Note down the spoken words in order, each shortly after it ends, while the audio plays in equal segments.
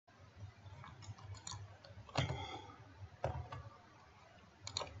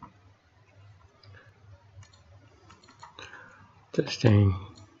Testing.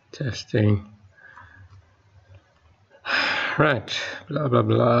 Right, blah blah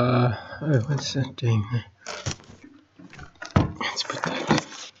blah. Oh, what's that doing there? Let's put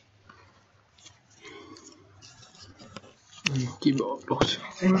that keyboard or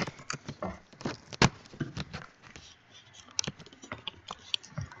something.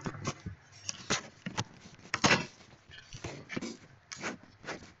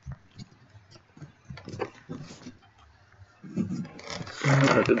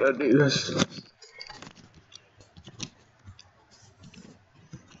 How did I do this?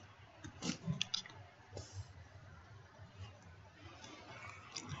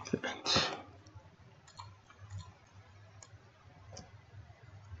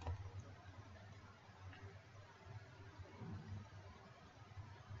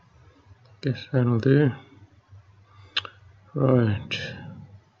 Guess that'll do. Right.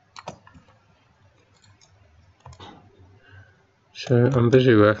 So I'm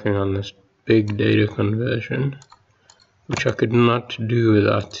busy working on this big data conversion, which I could not do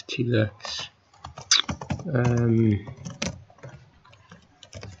without tlex.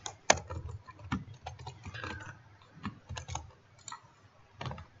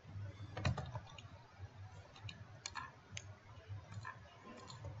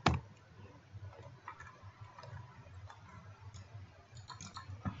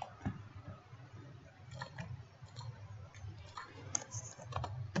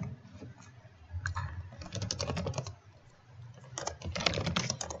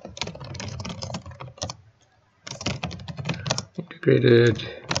 Integrated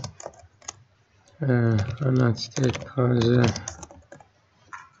on that state parser.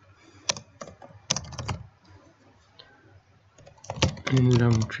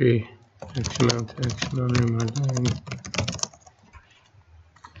 Indom tree XML to XML remodeling.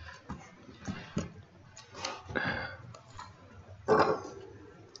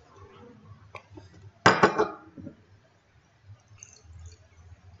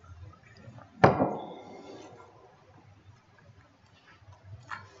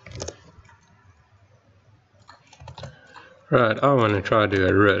 Right, I want to try to do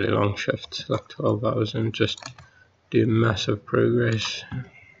a really long shift, like 12 hours, and just do massive progress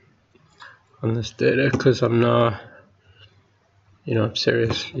on this data, because I'm now, I've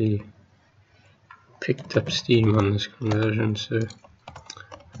seriously picked up steam on this conversion. So,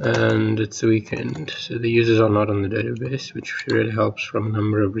 and it's the weekend, so the users are not on the database, which really helps from a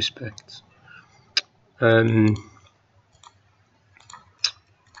number of respects.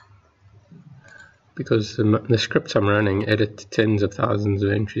 Because the scripts I'm running edit tens of thousands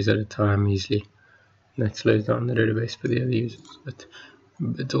of entries at a time easily. And that slows down the database for the other users.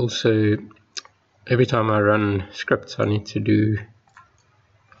 But also, every time I run scripts, I need to do,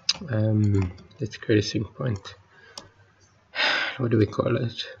 let's create a sync point. What do we call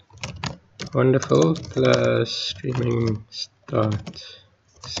it? Wonderful plus streaming start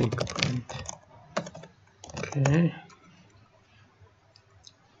sync point. Okay.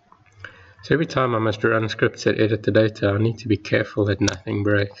 So every time I must run scripts that edit the data, I need to be careful that nothing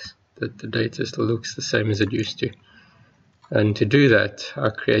breaks, that the data still looks the same as it used to. And to do that, I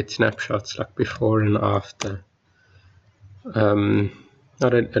create snapshots like before and after.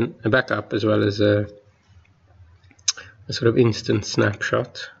 Not a backup, as well as a sort of instant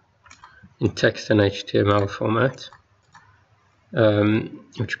snapshot in text and HTML format,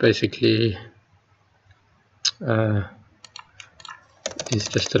 which basically is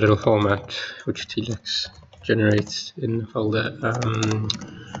just a little format which tlex generates in the folder.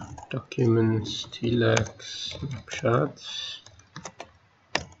 Documents, tlex, snapshots.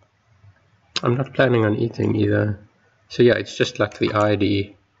 I'm not planning on eating either. So yeah, it's just like the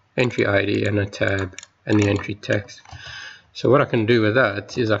ID, entry ID, and a tab, and the entry text. So what I can do with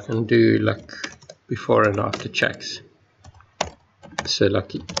that is I can do like before and after checks. So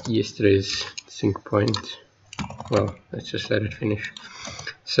like yesterday's sync point. Well, let's just let it finish.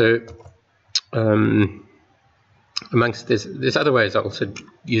 So amongst there's other ways. I also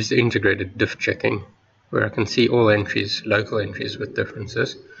use the integrated diff checking, where I can see all entries, local entries with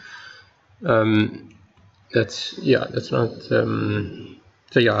differences. That's not.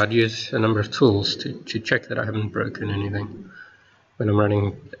 So yeah, I'd use a number of tools to check that I haven't broken anything when I'm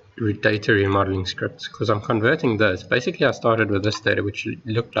running data remodeling scripts, because I'm converting this. Basically, I started with this data, which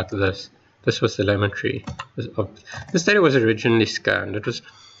looked like this. This was the lemon tree. This data was originally scanned. It was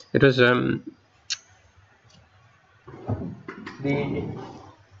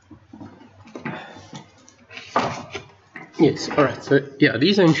yes. All right. So yeah,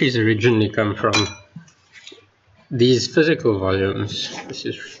 these entries originally come from these physical volumes. This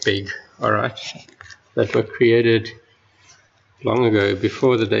is big. All right, that were created long ago,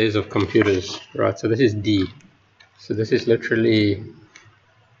 before the days of computers, right? So this is D. So this is literally,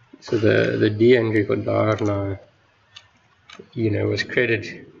 so the D entry for Darna, was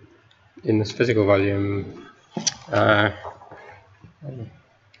created in this physical volume.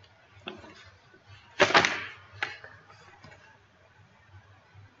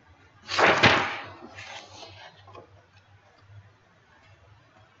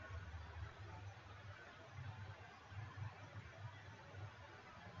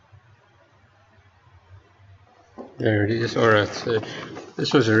 There it is. Alright, so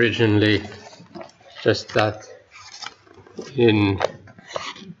this was originally just that in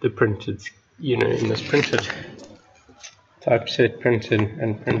the printed, in this printed typeset, printed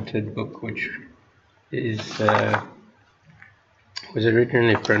and printed book, which is was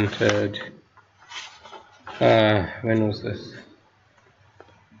originally printed. When was this?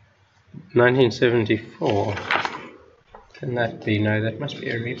 1974. Can that be? No, that must be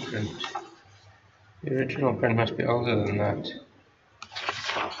a reprint. The original print must be older than that.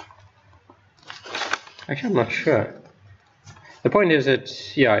 Actually, I'm not sure. The point is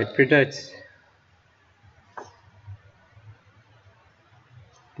that, yeah, it predates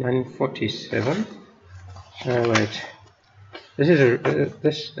 1947. Oh wait, this is a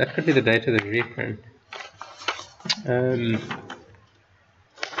that could be the date of the reprint.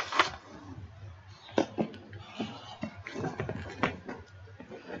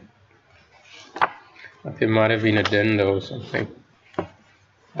 Like there might have been a addenda or something.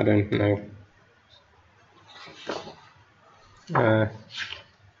 I don't know.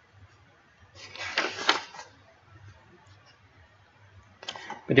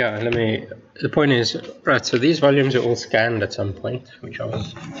 But yeah, the point is, right, so these volumes are all scanned at some point,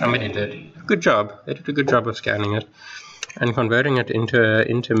 somebody did a good job. They did a good job of scanning it and converting it into an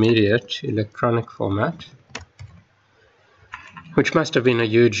intermediate electronic format, which must have been a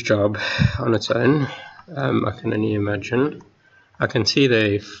huge job on its own. I can only imagine. I can see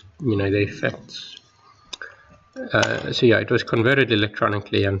the effects. So yeah, it was converted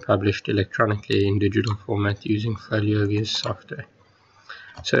electronically and published electronically in digital format using Folio Views software.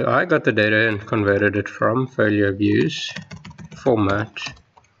 So I got the data and converted it from Folio Views format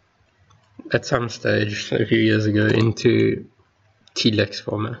at some stage a few years ago into TLEX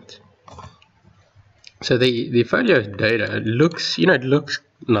format. So the Folio data looks, it looks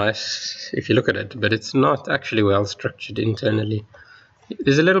nice if you look at it, but it's not actually well structured internally.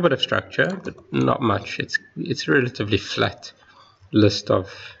 There's a little bit of structure, but not much. It's a relatively flat list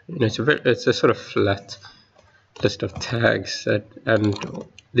of, it's a sort of flat list of tags and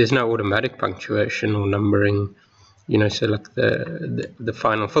there's no automatic punctuation or numbering, so like the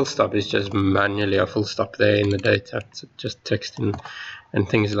final full stop is just manually a full stop there in the data. It's just text and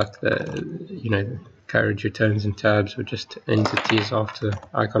things like the carriage returns and tabs were just entities after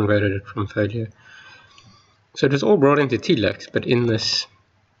I converted it from Folio. So it was all brought into TLEX, but in this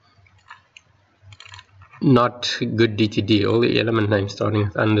not good DTD, all the element names starting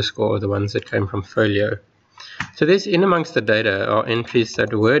with underscore are the ones that came from Folio. So there's in amongst the data are entries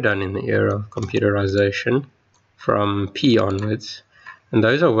that were done in the era of computerization from P onwards, and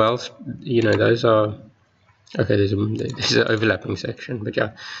those are those are okay. There's an overlapping section, but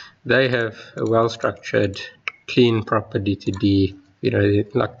yeah, they have a well-structured, clean, proper DTD.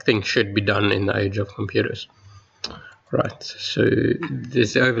 Like things should be done in the age of computers. Right, so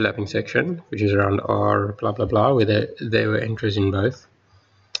there's the overlapping section, which is around R, blah, blah, blah, where there were entries in both.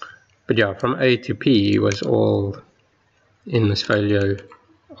 But yeah, from A to P was all in this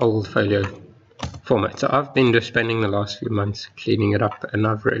old Folio format. So I've been just spending the last few months cleaning it up, and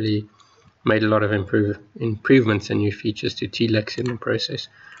I've really made a lot of improvements and new features to TLEX in the process,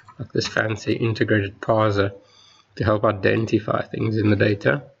 like this fancy integrated parser to help identify things in the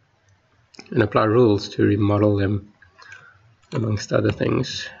data and apply rules to remodel them, amongst other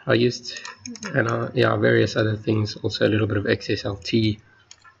things. I used, various other things, also a little bit of XSLT.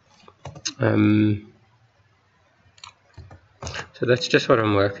 So that's just what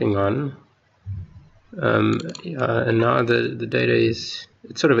I'm working on. And now the data it's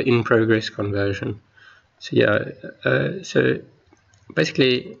sort of an in-progress conversion. So yeah, so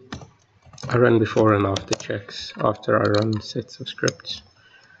basically I run before and after checks after I run sets of scripts,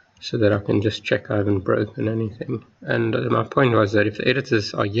 so that I can just check I haven't broken anything. And my point was that if the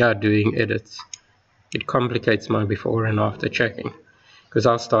editors are doing edits, it complicates my before and after checking, because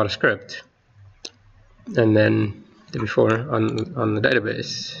I'll start a script and then the before on the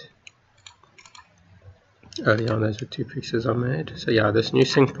database. Oh yeah, those were 2 fixes I made. So yeah, this new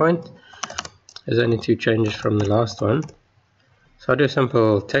sync point, there's only 2 changes from the last one. So I'll do a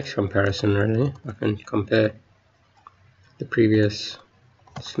simple text comparison really. I can compare the previous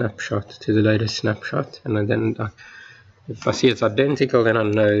snapshot to the latest snapshot, and then if I see it's identical, then I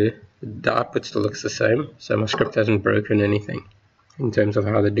know the output still looks the same, so my script hasn't broken anything in terms of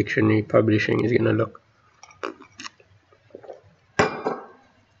how the dictionary publishing is going to look.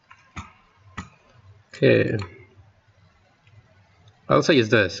 Okay. I also use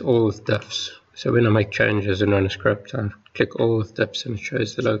this, all with diffs. So when I make changes and run a script, I click all with diffs and it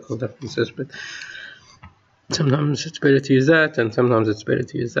shows the local differences. But sometimes it's better to use that, and sometimes it's better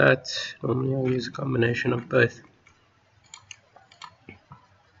to use that. Normally I'll use a combination of both.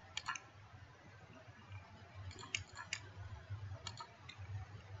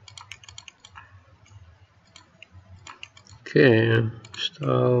 Okay,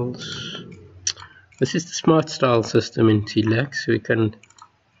 styles. This is the smart style system in TLEX. We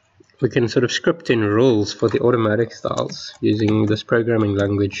can sort of script in rules for the automatic styles using this programming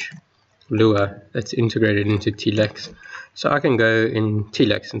language Lua that's integrated into TLEX. So I can go in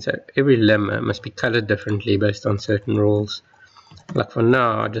TLEX and say every lemma must be colored differently based on certain rules. Like for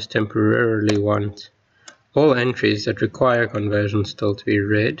now, I just temporarily want all entries that require conversion still to be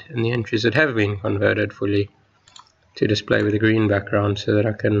red, and the entries that have been converted fully to display with a green background, so that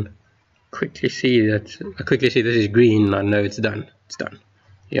I can quickly see this is green. I know it's done. It's done.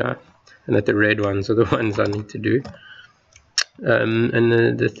 Yeah, and that the red ones are the ones I need to do.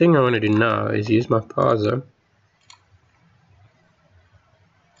 And the thing I want to do now is use my parser.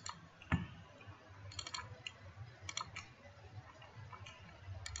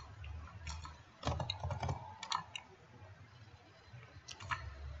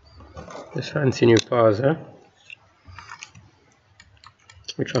 This fancy new parser,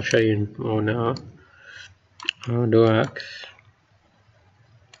 which I'll show you more now. How it works.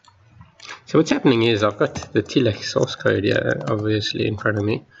 So what's happening is I've got the TLEX source code here, obviously, in front of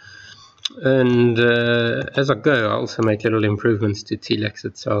me. And as I go, I also make little improvements to TLEX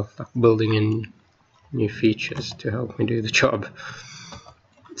itself, like building in new features to help me do the job.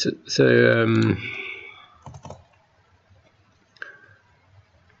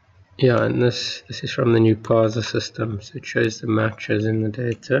 Yeah, and this is from the new parser system, so it shows the matches in the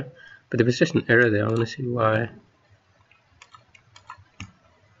data. But there was just an error there. I want to see why.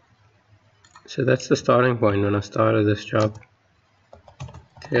 So that's the starting point when I started this job.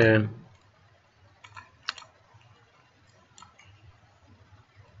 Okay.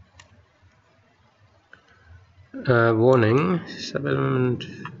 Warning, sub-element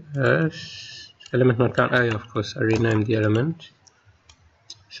first, element not count. Oh, of course, I renamed the element.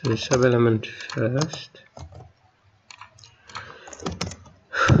 So sub-element first.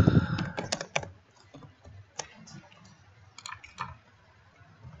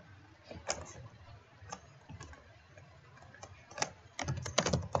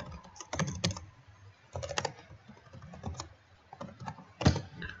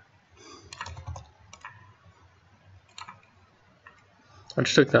 I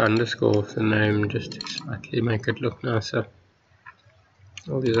just took the underscore off the name just to slightly make it look nicer.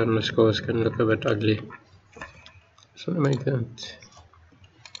 All these underscores can look a bit ugly. So let me make that.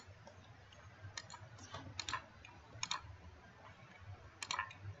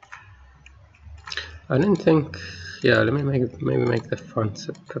 I didn't think. Yeah, let me maybe make the fonts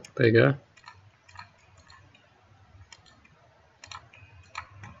a bit bigger.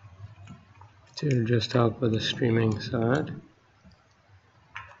 To just help with the streaming side.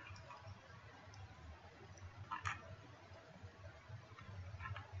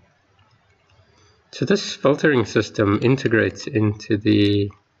 So this filtering system integrates into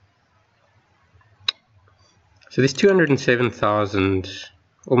the. So there's 207,000,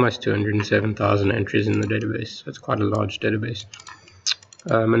 almost 207,000 entries in the database. So it's quite a large database.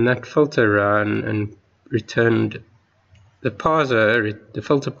 And that filter ran and returned the parser. The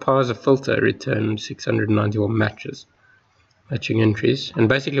parser filter returned 691 matching entries. And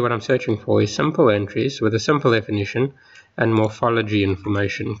basically what I'm searching for is simple entries with a simple definition and morphology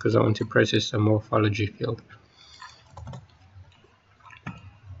information, because I want to process a morphology field.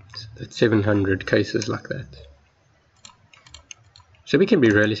 So that's 700 cases like that. So we can be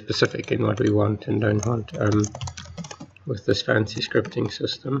really specific in what we want and don't want with this fancy scripting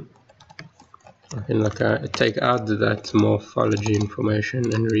system. I can take out that morphology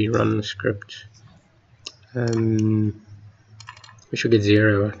information and rerun the script. We should get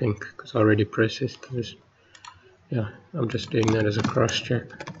 0, I think, because I already processed those. Yeah, I'm just doing that as a cross check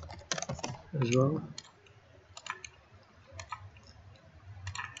as well.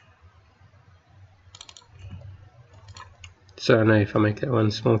 So now if I make that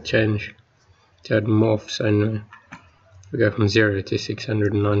one small change to add morphs, and we go from 0 to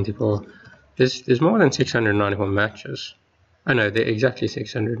 694. There's more than 694 matches. I know they're exactly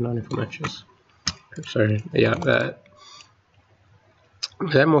 694 matches. Sorry, yeah, that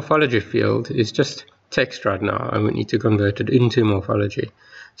morphology field is just text right now, and we need to convert it into morphology.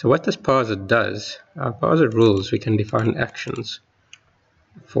 So what this parser does, our parser rules, we can define actions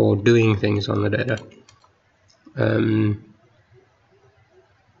for doing things on the data.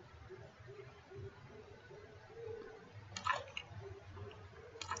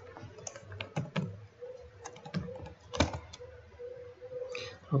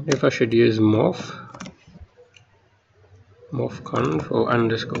 I wonder if I should use morphconv or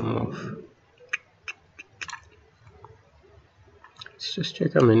underscore morph. Let's just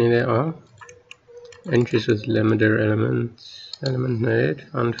check how many there are. Entries with lambda elements, element node,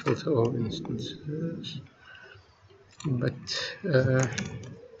 found filter all instances. But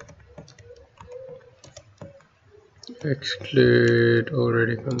exclude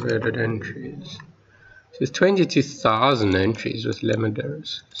already converted entries. So it's 22,000 entries with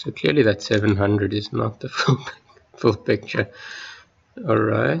lemmaders. So clearly that 700 is not the full picture.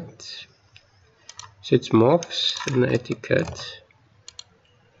 Alright. So it's morphs and the etiquette.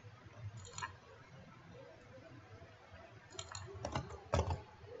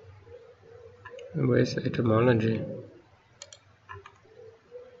 And where's the etymology?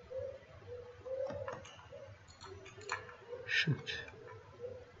 Shoot.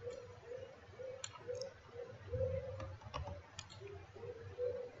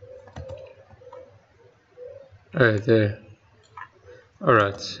 Oh, there.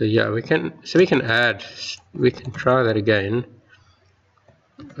 Alright, so yeah, we can try that again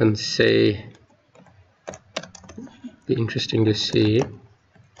and say, be interesting to see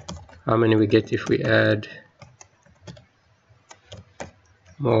how many we get if we add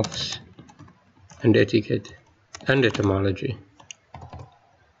morphs and etiquette and etymology.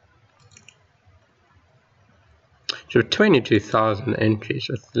 So 22,000 entries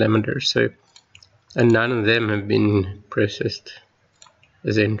with lambda, so, and none of them have been processed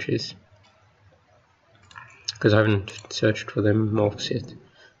as entries because I haven't searched for them morphs yet.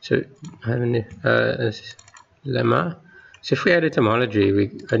 So I haven't lemma. So if we add etymology, we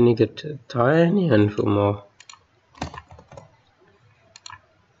only get a tiny handful more.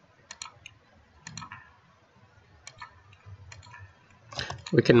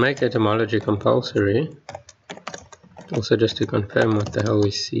 We can make etymology compulsory, also just to confirm what the hell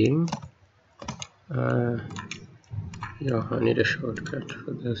we're seeing. Yeah, I need a shortcut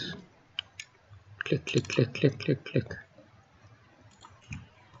for this. Click, click, click, click, click, click.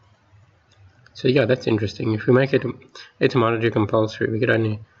 So yeah, that's interesting. If we make it etymology compulsory, we get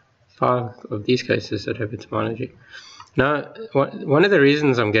only 5 of these cases that have etymology. Now, one of the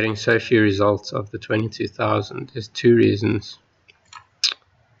reasons I'm getting so few results of the 22,000 is 2 reasons.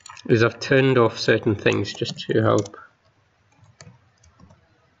 Is I've turned off certain things just to help.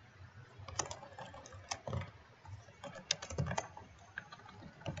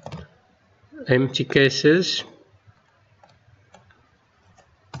 Empty cases.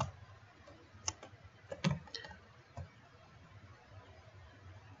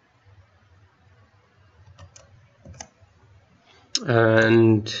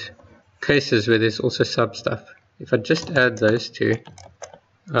 And cases where there's also sub stuff. If I just add those two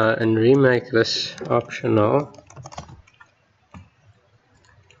and remake this optional,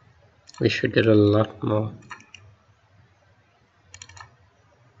 we should get a lot more.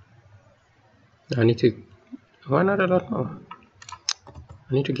 I need to, why not a lot more?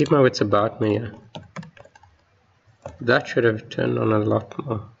 I need to keep my wits about me here. That should have turned on a lot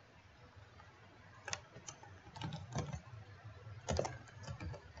more.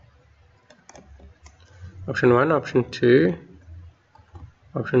 Option 1, option 2.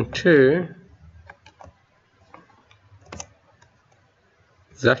 Option 2.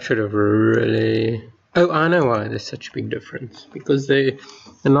 That should have really... Oh, I know why there's such a big difference. Because they're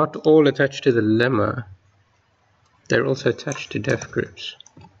not all attached to the lemma. They're also attached to def groups.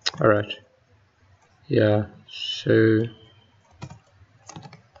 Alright. Yeah, so...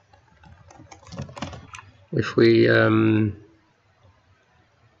 If we...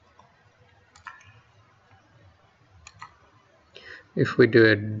 if we do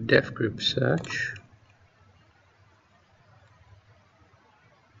a def group search,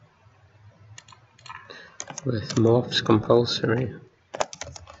 with morphs compulsory,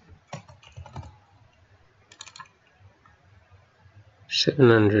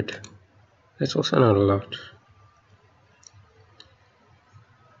 $700. That's also not a lot.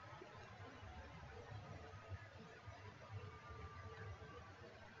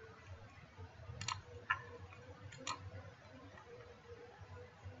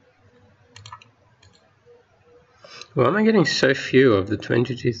 Why am I getting so few of the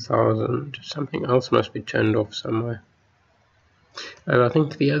 22,000? Something else must be turned off somewhere. Oh, I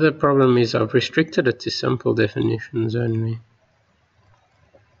think the other problem is I've restricted it to simple definitions only.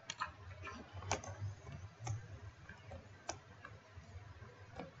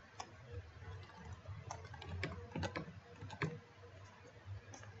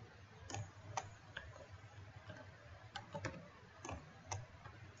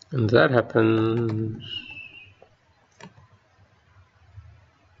 And that happens.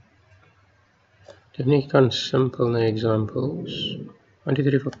 Technique on simple examples. 1, 2,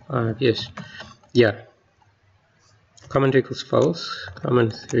 3, 4, 5. Yes. Yeah. Comment equals false.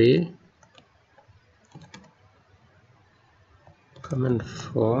 Comment 3. Comment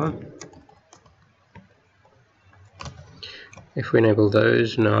 4. If we enable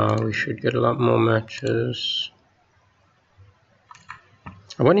those now, we should get a lot more matches.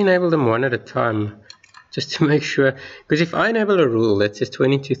 I want to enable them one at a time, just to make sure, because if I enable a rule that says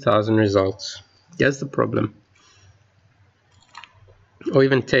 22,000 results, here's the problem. Or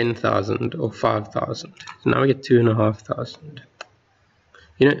even 10,000 or 5,000. So now we get 2,500.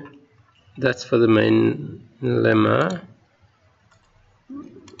 You know, that's for the main lemma.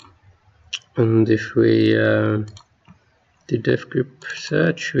 And if we do def group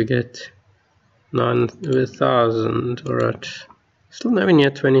search, we get 9,000. Alright, still nowhere near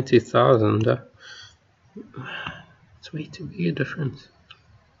 22,000. It's way too big a difference.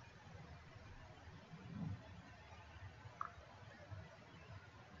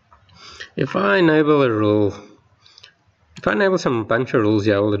 If I enable a rule, if I enable some bunch of rules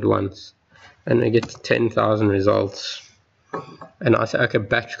here all at once, and I get 10,000 results, and I say, okay,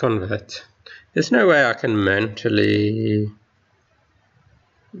 batch convert, there's no way I can mentally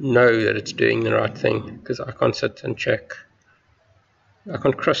know that it's doing the right thing, because I can't sit and check. I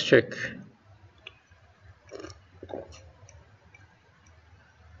can't cross-check.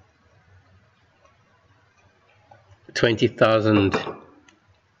 $20,000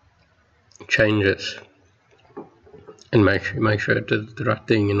 changes and make sure it did the right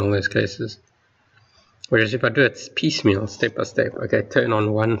thing in all those cases. Whereas if I do it piecemeal, step by step, okay, turn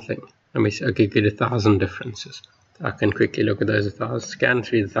on one thing, and we say, okay, get 1,000 differences. I can quickly look at those 1,000, scan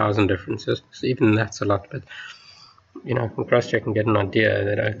through 1,000 differences. So even that's a lot, but you know, I can cross-check and get an idea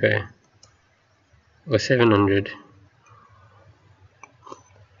that okay, or 700.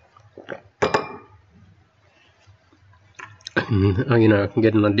 You know, I can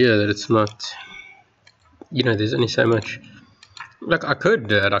get an idea that it's not, you know, there's only so much. Like, I could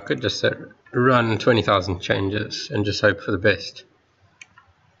do it, I could just run 20,000 changes and just hope for the best.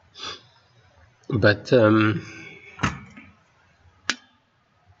 But, not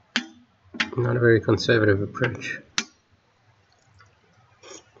a very conservative approach.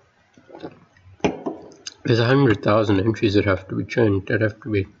 There's 100,000 entries that have to be changed, that have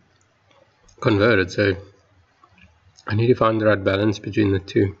to be converted, so I need to find the right balance between the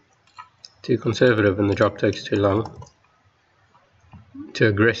two. Too conservative and the job takes too long. Too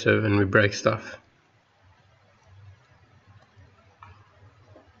aggressive and we break stuff.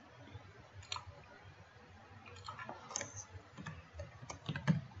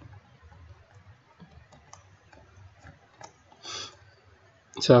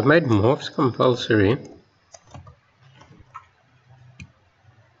 So I've made morphs compulsory.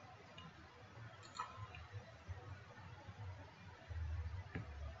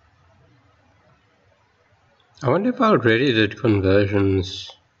 I wonder if I already did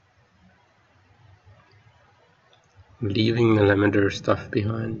conversions leaving the limiter stuff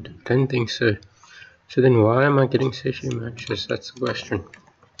behind. I don't think so. So then why am I getting so few matches? That's the question.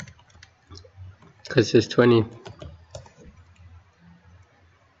 Because there's 20.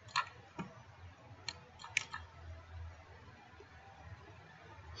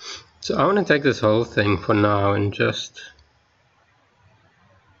 So I want to take this whole thing for now and just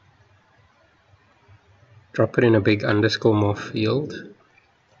drop it in a big underscore morph field.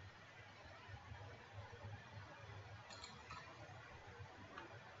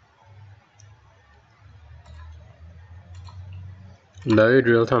 Load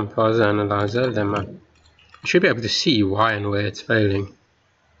real-time parser analyzer, then I should be able to see why and where it's failing.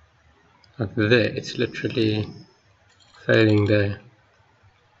 Like there, it's literally failing there.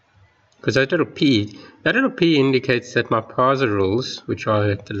 Because that little p indicates that my parser rules, which are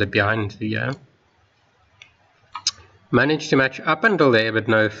at the behind here, managed to match up until there but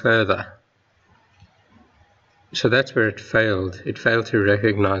no further. So that's where it failed. It failed to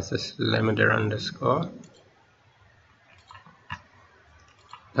recognize this limiter underscore.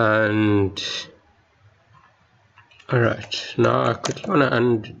 And alright, now I quickly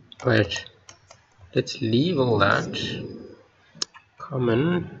want to wait. let's leave all that.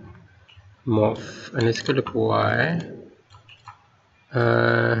 Common morph, and let's go look y.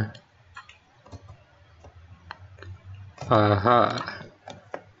 Aha.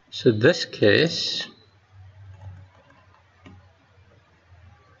 So this case,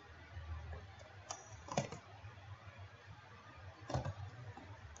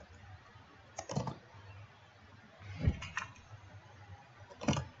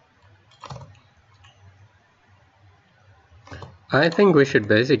 I think we should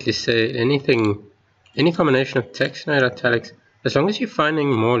basically say anything, any combination of text node italics, as long as you're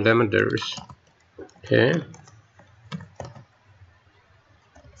finding more limiters. Okay.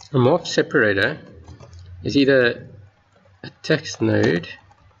 A morph separator is either a text node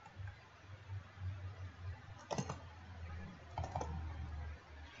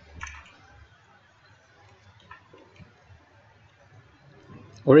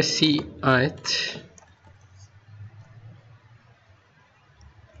or a C-ite.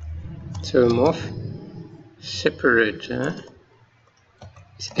 So a morph separator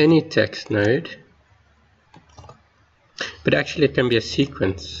is any text node, but actually it can be a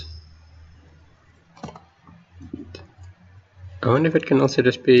sequence. I wonder if it can also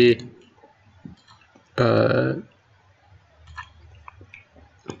just be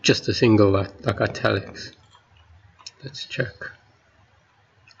just a single like italics. Let's check.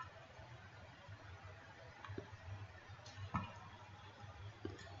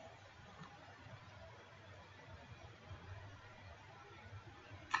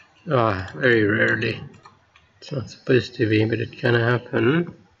 Very rarely. It's not supposed to be, but it can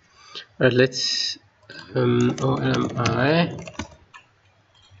happen. Right, let's OLMI.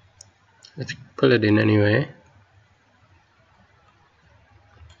 Let's pull it in anyway.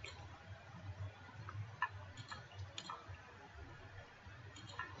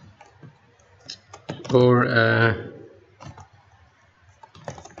 Or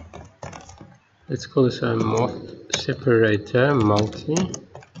let's call this a morph separator multi.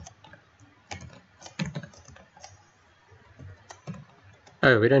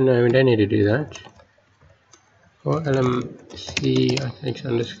 Oh, we don't need to do that. Or LMC italics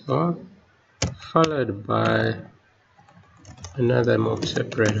underscore followed by another morph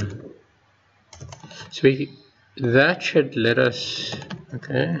separator. So that should let us,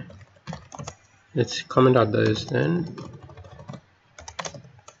 okay, let's comment out those then.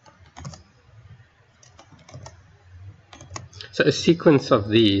 So a sequence of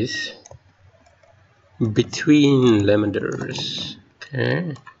these between limiters,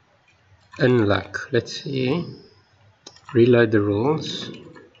 okay, unlock, let's see, reload the rules,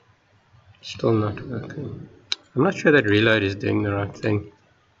 still not working. I'm not sure that reload is doing the right thing.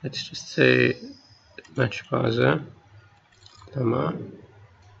 Let's just say match parser, llama.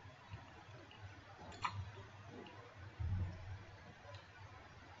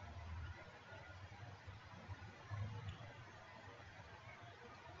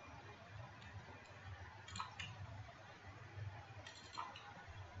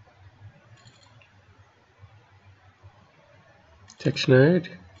 Text node,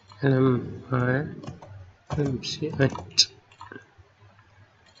 LMI, LMC8.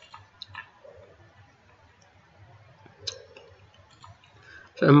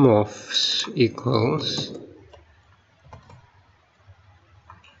 So morphs equals,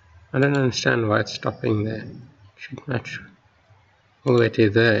 I don't understand why it's stopping there. It should match all the way to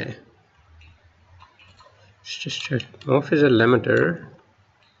there. Let's just check. Morph is a limiter.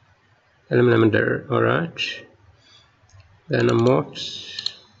 Limiter, alright. Then a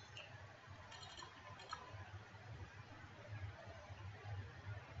morphs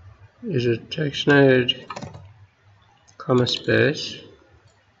is a text node, comma space,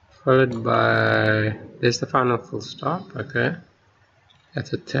 followed by, there's the final full stop, okay.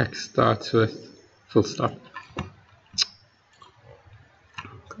 That's a text starts with full stop.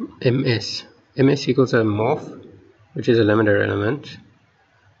 MS equals a morph, which is a limiter element,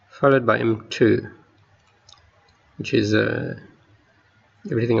 followed by M2, which is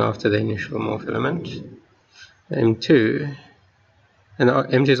everything after the initial morph element. M2, and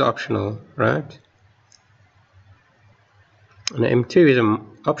M2 is optional, right? And M2 is an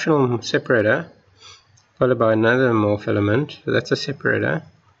optional separator, followed by another morph element, so that's a separator,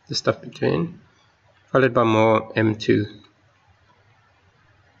 the stuff between, followed by more M2.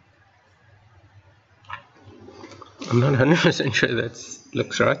 I'm not 100% sure that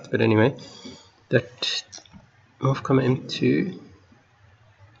looks right, but anyway, that morph comma M2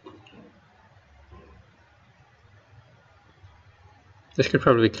 this could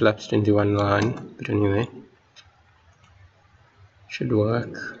probably be collapsed into one line, but anyway, should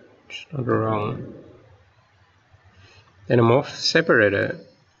work. It's not wrong. Then a morph separator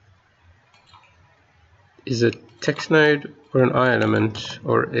is a text node or an I element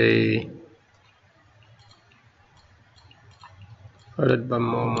or a followed by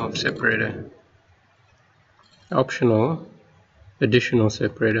more morph separator. Optional additional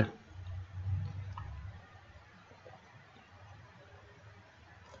separator.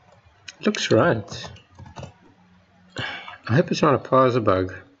 Looks right. I hope it's not a parser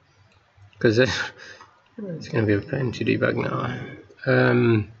bug, because it's going to be a pain to debug now.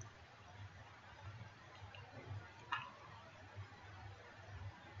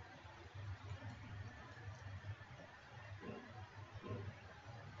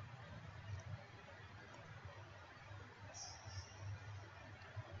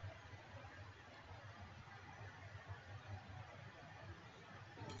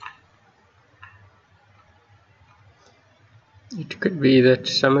 It could be that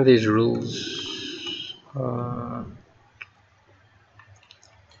some of these rules are...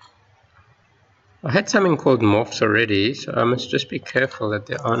 I had something called morphs already, so I must just be careful that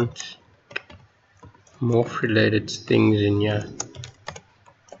there aren't morph related things in here,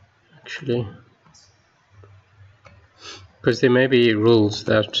 actually. Because there may be rules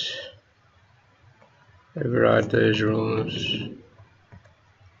that override those rules.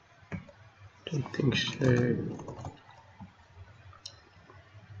 Don't think so.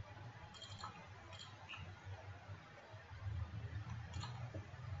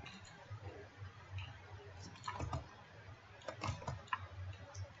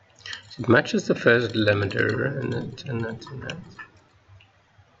 It matches the first limiter and that and that and that.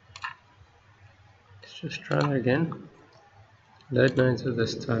 Let's just try that again. Load nodes of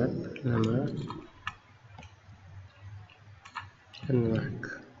this type, lemma, and like.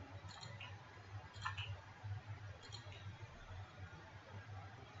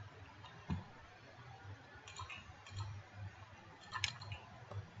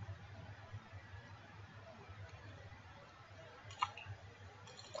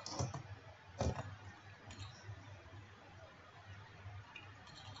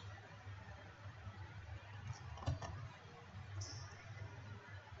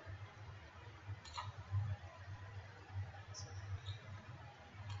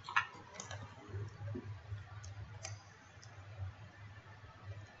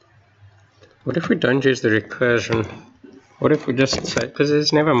 What if we don't use the recursion? What if we just say, because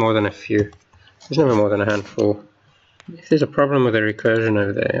there's never more than a few, there's never more than a handful. If there's a problem with the recursion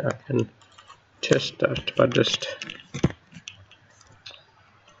over there, I can test that by just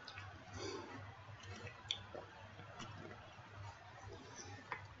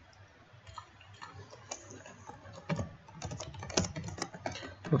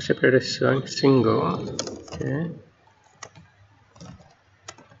separate a single, okay.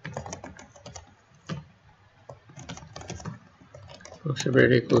 Morph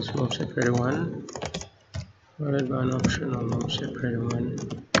separator equals morph separator 1, followed by an optional morph separator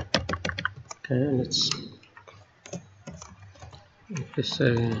 1. Okay, let's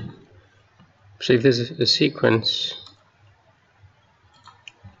say, so if there's a sequence,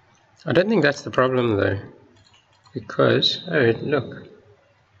 I don't think that's the problem though, because, oh look,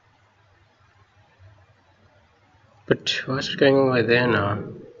 but what's going on right there now?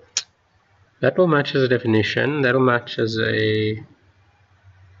 That will match as a definition, that will match as a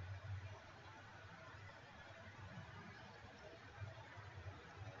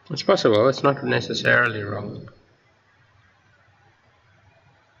it's possible, it's not necessarily wrong.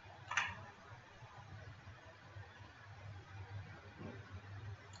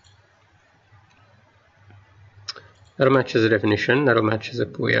 That'll match as a definition, that'll match as a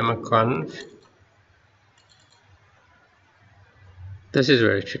poema conv. This is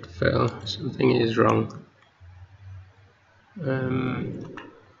where it should fail, something is wrong.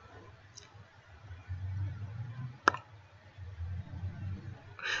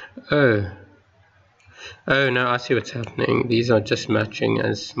 Oh no, I see what's happening. These are just matching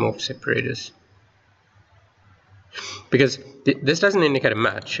as morph separators. Because this doesn't indicate a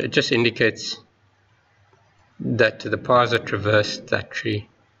match, it just indicates that the parser traversed that tree.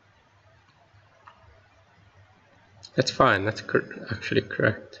 That's fine, that's actually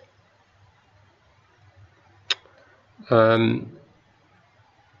correct.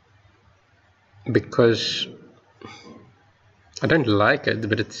 Because I don't like it,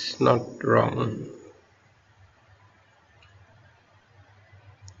 but it's not wrong.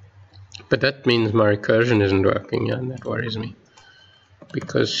 But that means my recursion isn't working, and that worries me.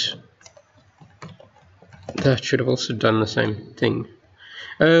 Because that should have also done the same thing.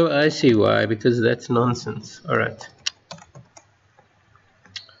 Oh, I see why, because that's nonsense. Alright.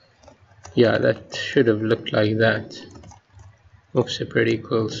 Yeah, that should have looked like that. Morph separate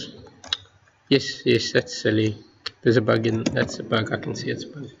equals. Yes, that's silly. There's a bug in. That's a bug. I can see it's a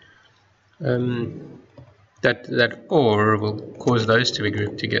bug. That or will cause those to be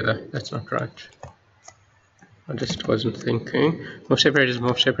grouped together. That's not right. I just wasn't thinking. Morph separators,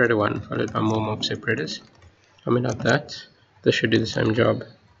 morph separator 1, followed by more morph separators. I mean, not that. This should do the same job.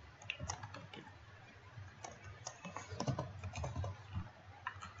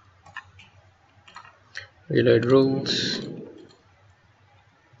 Reload rules.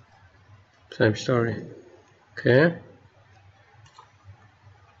 Same story. Okay.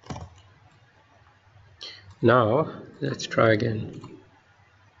 Now, let's try again.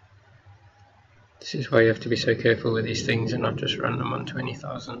 This is why you have to be so careful with these things and not just run them on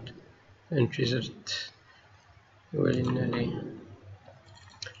 20,000 entries at willy-nilly.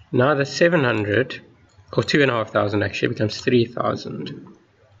 Now the 700, or 2,500 actually, becomes 3,000.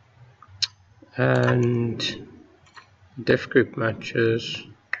 And def group matches.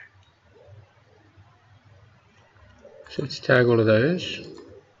 So let's tag all of those.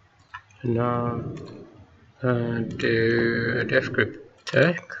 And now do a def group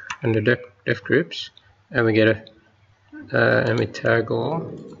tag under def groups, and we get a and we tag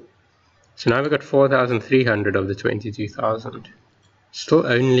all. So now we've got 4,300 of the 22,000. Still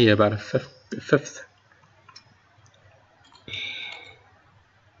only about a fifth.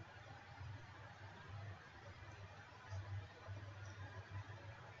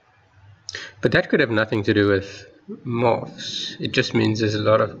 But that could have nothing to do with morphs. It just means there's a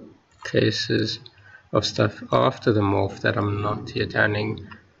lot of cases of stuff after the morph that I'm not yet handling.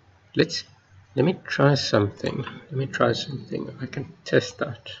 Let me try something. I can test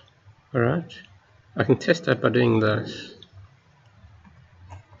that. Alright? I can test that by doing this.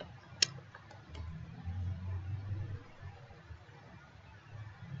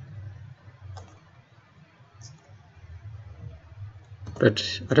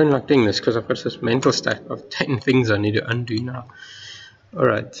 But I don't like doing this because I've got this mental stack of 10 things I need to undo now.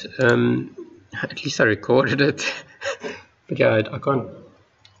 Alright, at least I recorded it. But yeah, I can't.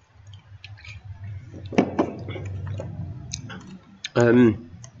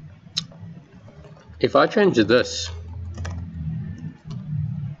 If I change this,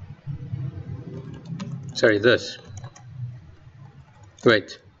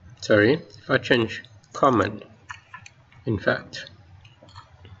 if I change common, in fact,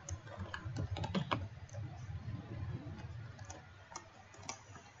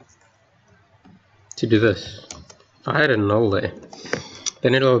 to do this, if I had a null there,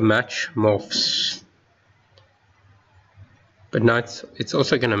 then it'll match morphs. But now it's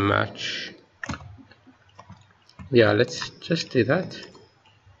also going to match. Yeah, let's just do that.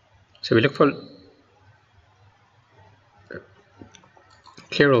 So we look for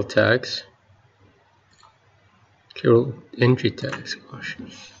clear all tags, clear all entry tags. Gosh,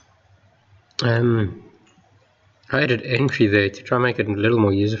 I added entry there to try and make it a little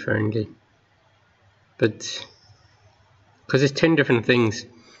more user friendly. But because there's 10 different things,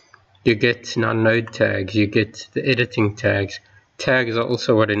 you get now node tags, you get the editing tags. Tags are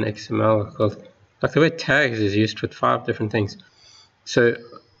also what in XML are called. Like the word tags is used with 5 different things. So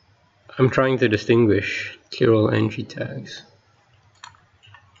I'm trying to distinguish clear all entry tags.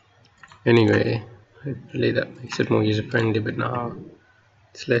 Anyway, hopefully that makes it more user friendly, but now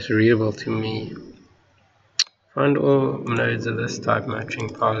it's less readable to me. Find all nodes of this type matching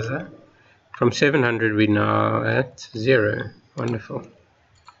parser. From 700 we're now at 0. Wonderful.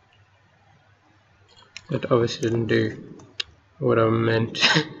 That obviously didn't do what I meant.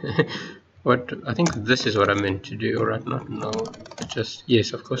 What I think this is what I meant to do, alright, not null, but just,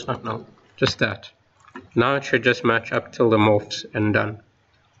 yes, of course not null, just that. Now it should just match up till the morphs and done.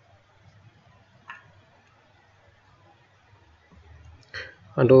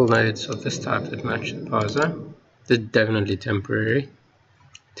 And all nodes of this type that match the parser. This is definitely temporary.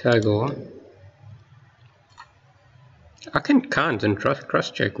 Tag all. I can count and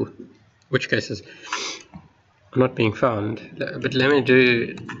cross check which cases are not being found, but let me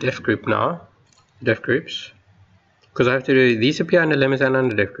do def group now, def groups, because I have to do these appear under limit and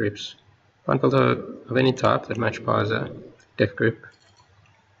under def groups. Find filter of any type that match parser, def group,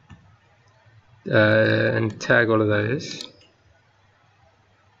 and tag all of those.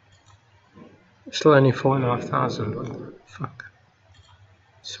 Still only 4,500. What the fuck?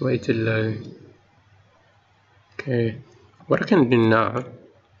 It's way too low. Okay, what I can do now,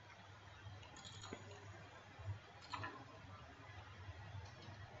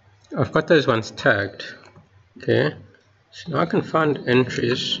 I've got those ones tagged. Okay, so now I can find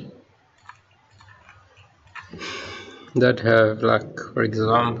entries that have, like, for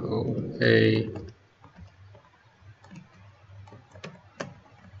example, a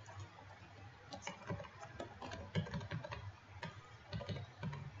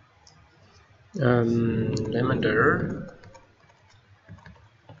limiter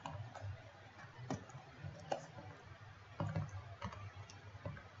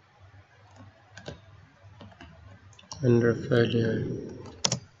under failure,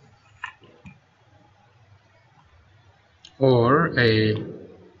 or a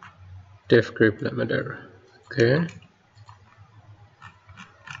def group limiter. Okay.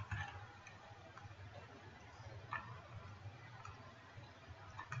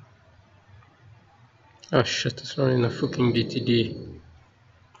 Oh shit, it's not in the fucking BTD,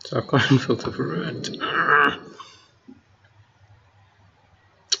 so I can't filter for it.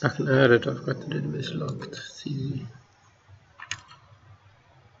 I can add it, I've got the database locked, it's easy.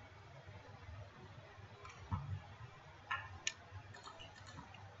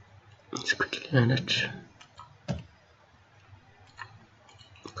 Let's quickly add it.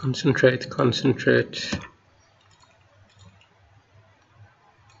 Concentrate.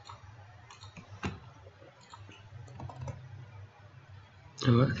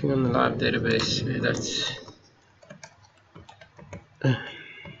 I'm working on the live database, so that's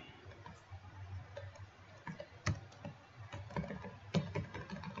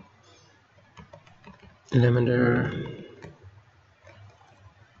limiter.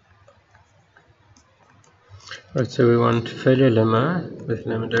 Right, so we want failure lemma with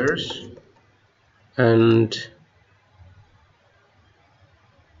limiters and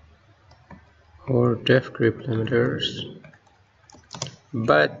or def group limiters,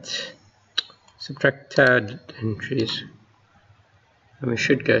 but subtract tad entries, and we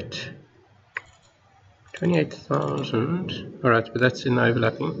should get 28,000. Alright, but that's in the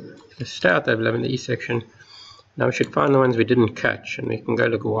overlapping. So stay out the overlapping, the E section. Now we should find the ones we didn't catch, and we can go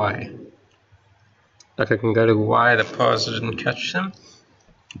look why. Like I can go to why the parser didn't catch them.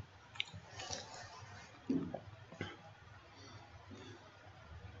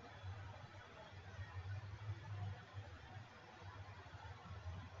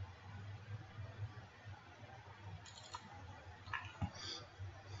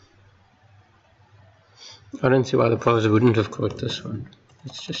 I don't see why the parser wouldn't have caught this one.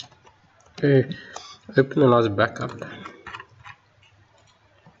 Let's just open the last backup,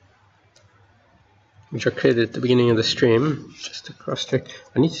 which I created at the beginning of the stream, just to cross check.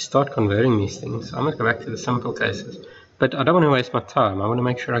 I need to start converting these things. I'm going to go back to the simple cases, but I don't want to waste my time. I want to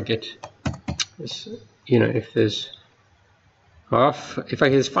make sure I get this, you know, if there's half, if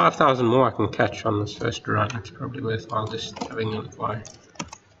there's 5,000 more I can catch on this first run, it's probably worthwhile just having a look why.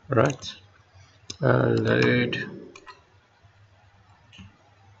 Alright, load.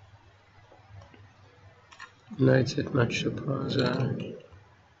 Nodes that match the parser.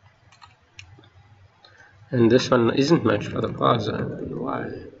 And this one isn't matched by the parser. Why?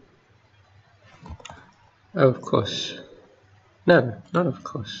 Oh, of course. No, not of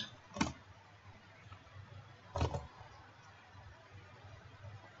course.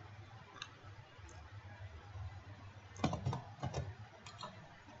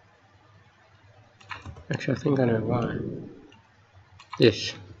 Actually, I think I know why.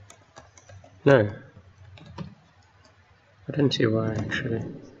 Yes. No. I don't see why, actually.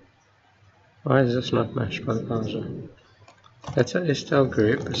 Why is this not matched by the parser? That's a STL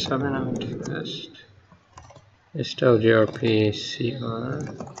group, a sub-element first. STL grp cr.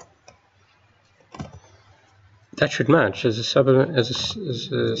 That should match as a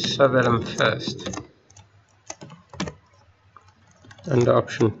sub-element first. Under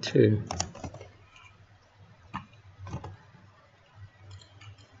option 2.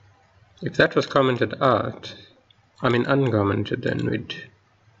 If that was commented out, I mean uncommented, then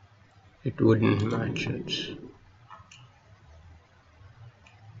it wouldn't match it.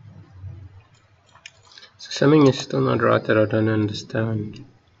 So something is still not right that I don't understand.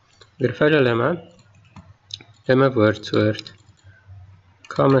 We have failure lemma word,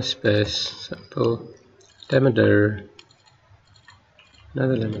 comma space, simple, limiter,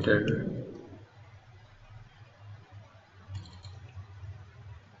 another limiter.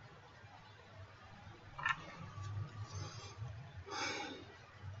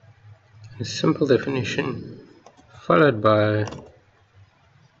 A simple definition followed by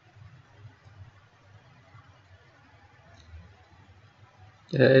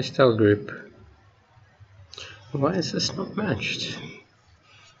the STL group. Why is this not matched?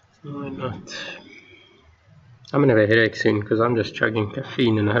 Why not? I'm gonna have a headache soon because I'm just chugging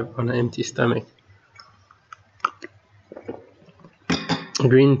caffeine and I have on an empty stomach.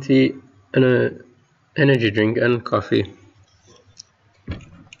 Green tea and a energy drink and coffee.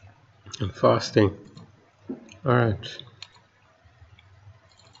 I'm fasting. Alright.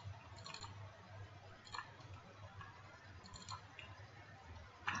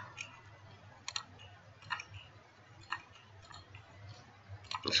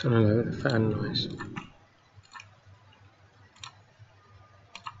 Just want to lower the fan noise.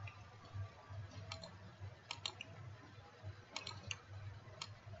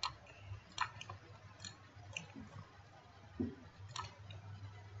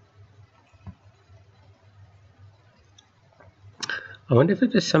 I wonder if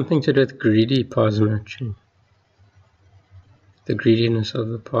it has something to do with greedy parser matching. The greediness of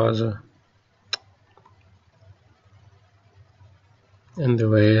the parser. And the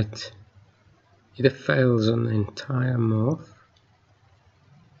way it either fails on the entire morph.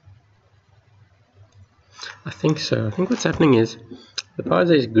 I think so. I think what's happening is the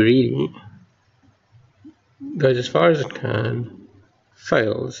parser is greedy, goes as far as it can,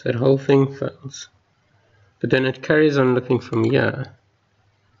 fails, that whole thing fails. But then it carries on looking from here.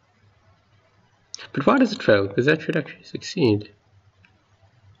 But why does it fail? Because that should actually succeed.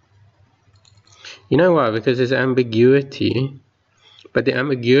 You know why? Because there's ambiguity, but the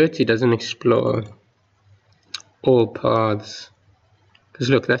ambiguity doesn't explore all paths. Because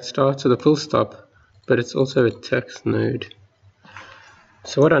look, that starts with a full stop, but it's also a text node.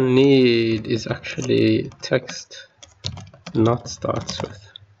 So what I need is actually text not starts with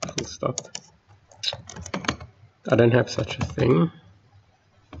full stop. I don't have such a thing.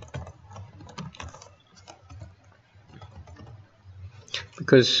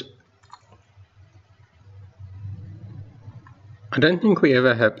 Because I don't think we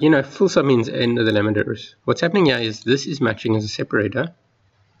ever have, full stop means end of the limiters. What's happening here is this is matching as a separator,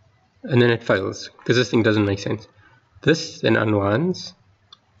 and then it fails, because this thing doesn't make sense. This then unwinds,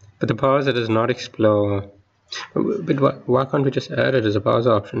 but the parser does not explore. But why can't we just add it as a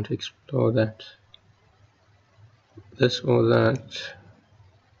parser option to explore that? This or that.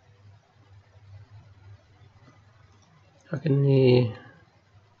 How can we...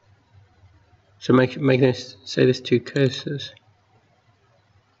 So make this, say there's two cases.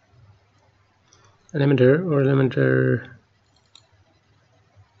 A limiter or a limiter.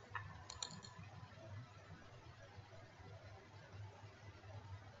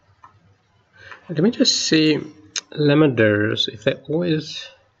 Let me just see limiters if they're always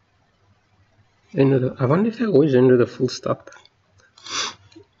into the. I wonder if they're always into the full stop.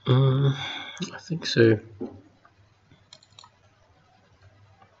 I think so.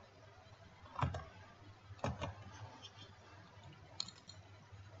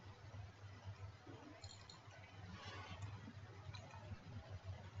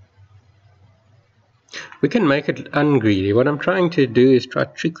 We can make it ungreedy. What I'm trying to do is try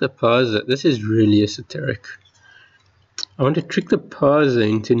to trick the parser. This is really esoteric. I want to trick the parser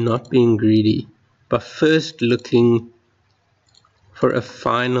into not being greedy by first looking for a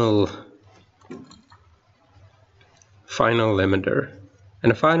final limiter.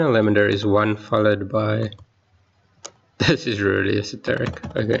 And a final limiter is 1 followed by... This is really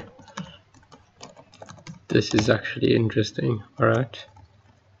esoteric. Okay. This is actually interesting. Alright.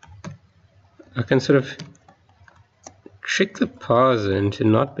 I can sort of trick the parser into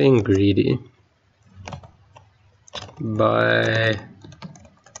not being greedy by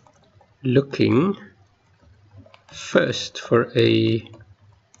looking first for a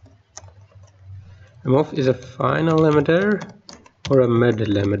morph is a final limiter or a mid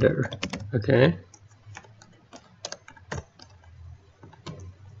limiter. Okay.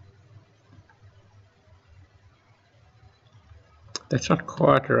 That's not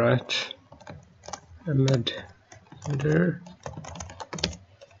quite right. A mid limiter.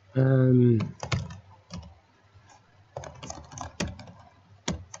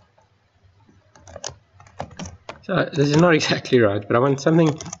 So this is not exactly right, but I want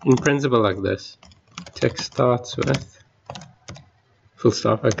something in principle like this. Text starts with full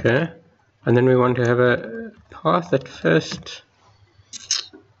stop, okay. And then we want to have a path at first.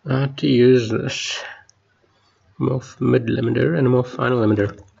 To use this morph mid limiter and a morph final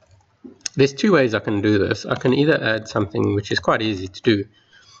limiter. There's two ways I can do this. I can either add something which is quite easy to do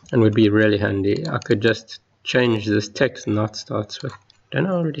and would be really handy. I could just change this text not starts with. Don't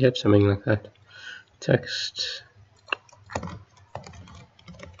I already have something like that? Text.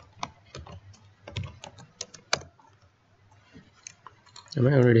 I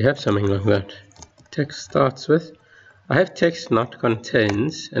may already have something like that. Text starts with. I have text not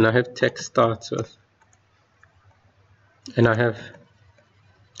contains, and I have text starts with. And I have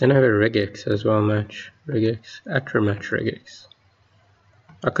a regex as well, match regex, attribute match regex.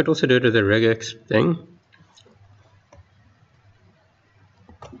 I could also do it with the regex thing.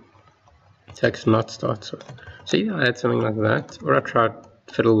 Text not starts with. So either I add something like that, or I try to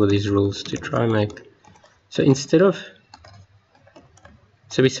fiddle with these rules to try and make. So instead of,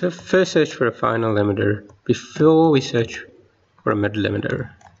 so we first search for a final limiter before we search for a mid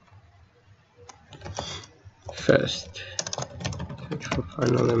limiter. First, search for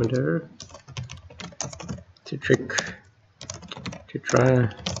final limiter to try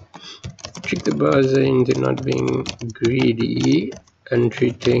trick the browser into not being greedy and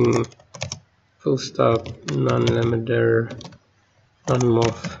treating full stop, non-limiter,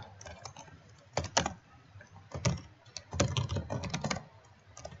 non-morph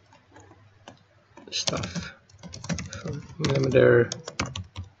stuff. Limiter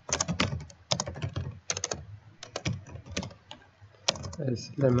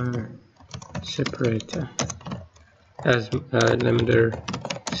as lemma separator. As limiter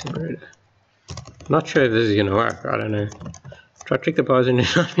separator. Not sure if this is gonna work. I don't know. Try to trick the browser into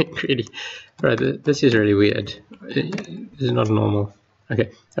not being greedy. Right, this is really weird. This is not normal. Okay,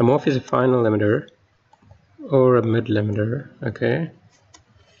 a morph is a final limiter or a mid limiter. Okay.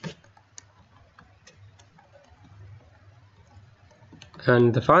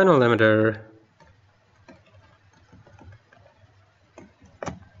 And the final limiter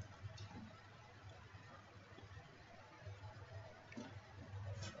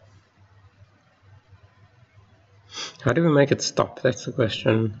how do we make it stop? That's the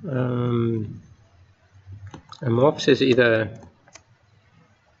question. A morph is either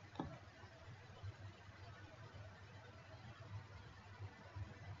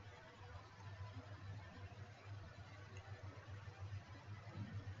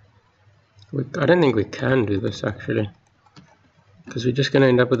I don't think we can do this actually, because we're just going to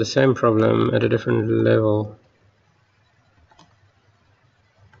end up with the same problem at a different level.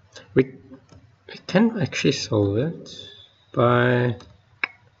 We can actually solve it by,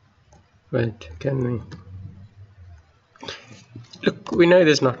 wait, can we? Look, we know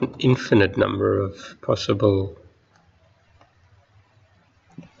there's not an infinite number of possible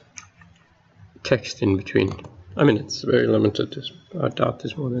text in between. I mean, it's very limited. I doubt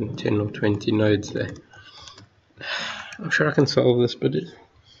there's more than 10 or 20 nodes there. I'm sure I can solve this, but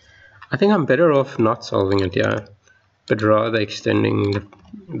I think I'm better off not solving it, yeah, but rather extending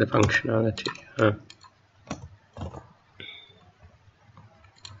the functionality.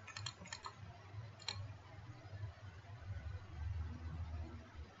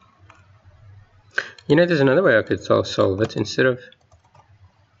 You know, there's another way I could solve it. Instead of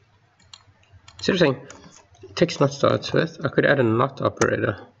saying text not starts with, I could add a not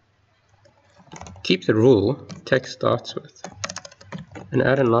operator. Keep the rule text starts with, and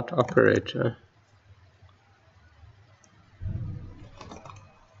add a not operator.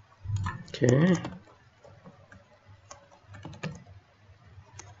 Okay.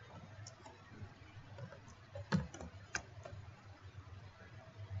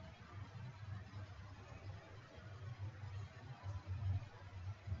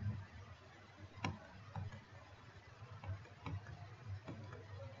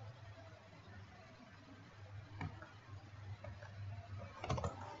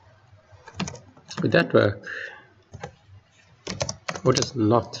 Would that work? Or does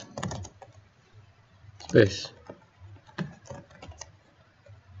not? Space.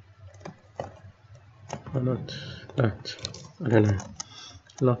 Or not that? I don't know.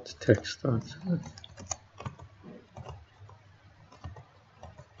 Not text starts with.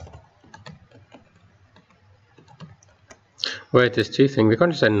 Wait, there's two things. We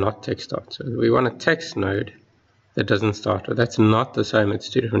can't just say not text starts with. We want a text node that doesn't start with. That's not the same. It's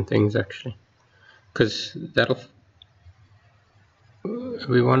two different things actually. Because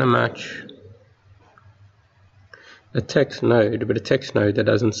we want to match a text node, but a text node that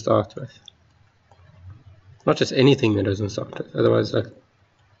doesn't start with. Not just anything that doesn't start with. Otherwise, like,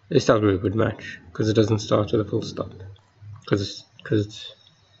 this style group would match because it doesn't start with a full stop. Because it's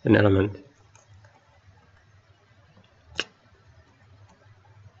an element.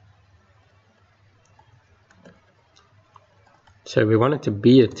 So we want it to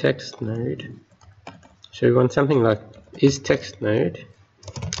be a text node. So we want something like is text node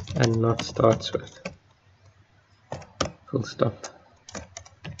and not starts with. Full stop.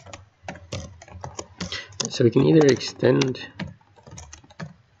 So we can either extend.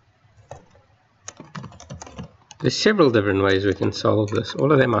 There's several different ways we can solve this.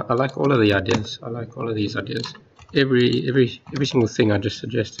 All of them I like all of the ideas. I like all of these ideas. Every single thing I just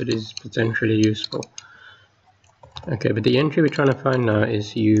suggested is potentially useful. Okay, but the entry we're trying to find now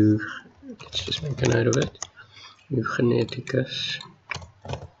is let's just make a note of it. Eugeneticus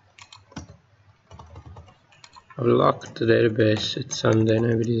I've locked the database. It's Sunday,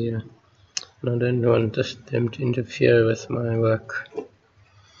 nobody here. And I don't want them to interfere with my work.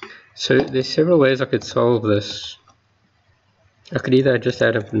 So there's several ways I could solve this. I could either just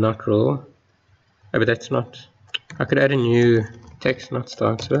add a not rule. Oh, but that's not. I could add a new text not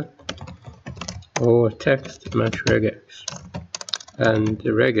starts with, or text match regex. And the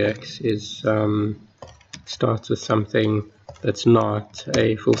regex is starts with something that's not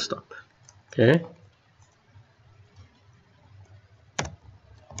a full stop. Okay.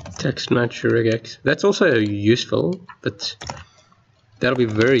 Text match regex. That's also useful, but that'll be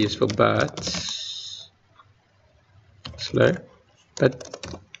very useful, but slow. But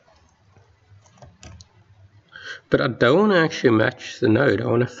I don't want to actually match the node. I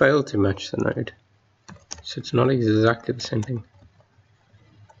want to fail to match the node. So it's not exactly the same thing.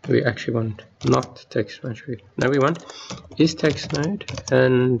 We actually want not text match regex. No, we want is text node,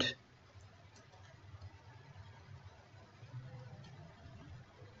 and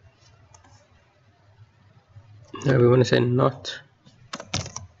no, we want to say not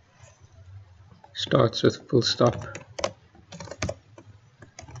starts with full stop.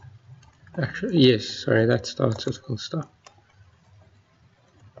 Actually, yes, sorry, that starts with full stop.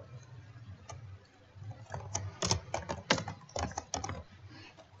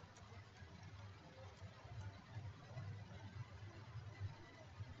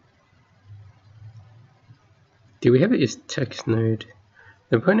 Do we have a is text node?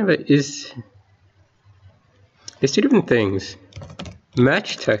 The point of it is, there's two different things.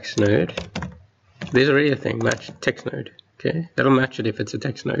 Match text node, there's already a thing, match text node. Okay, that'll match it if it's a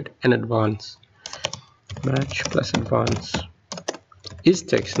text node, and advance. Match plus advance. Is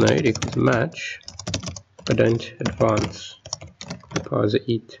text node equals match, but don't advance the parser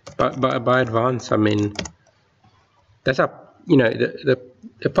eat. By advance, I mean that's up. You know, the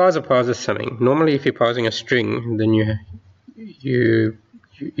parser something. Normally, if you're parsing a string, then you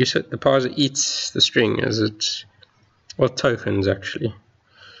set the parser eats the string as it's, or tokens actually.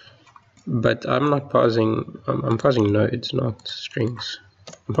 But I'm not parsing. I'm parsing nodes, not strings.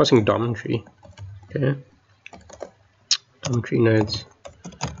 I'm parsing DOM tree. Okay. DOM tree nodes.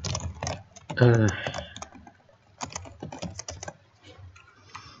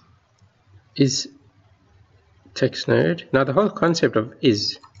 Is text node. Now the whole concept of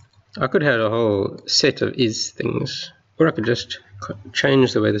is, I could have a whole set of is things, or I could just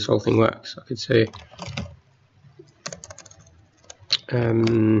change the way this whole thing works. I could say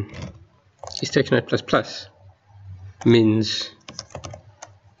is text node plus plus means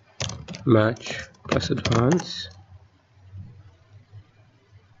match plus advance,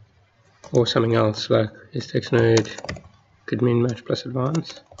 or something else like is text node could mean match plus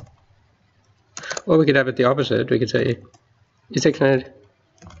advance. Or we could have it the opposite. We could say is text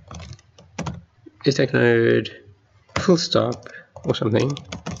node full stop or something,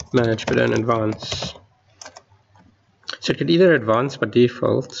 match but don't advance. So it could either advance by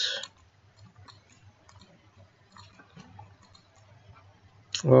default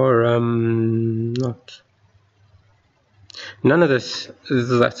or not. None of this,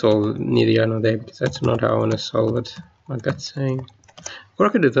 that's all neither here nor there, because that's not how I want to solve it. My gut's saying. Or I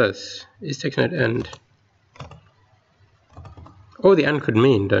could do this, is text node end. Or the and could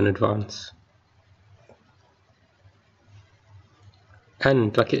mean don't advance.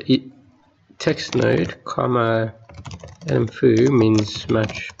 And like text node, comma, foo means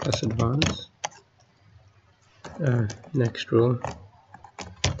match plus advance. Next rule.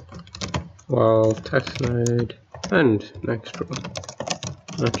 While text node and next rule,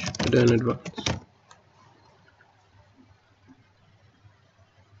 match but don't advance.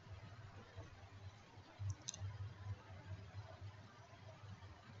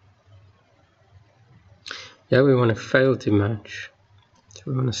 Yeah, we want to fail to match, so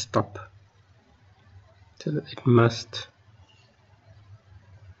we want to stop. So that it must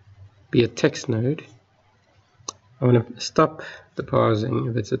be a text node. I want to stop the parsing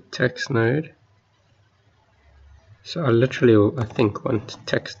if it's a text node. So I literally, I think, want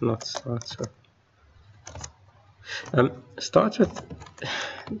text not starts with. Starts with.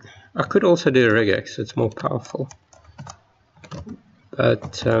 I could also do a regex. It's more powerful.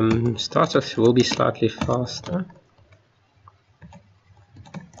 But starts with will be slightly faster.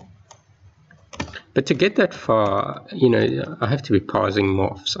 But to get that far, you know, I have to be parsing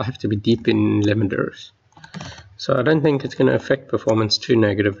morphs. I have to be deep in limiters. So I don't think it's going to affect performance too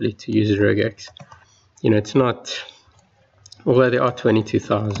negatively to use regex. You know, it's not, although there are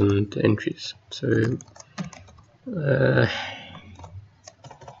 22,000 entries. So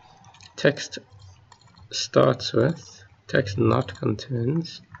text starts with, text not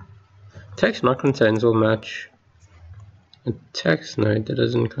contains. Text not contains will match a text node that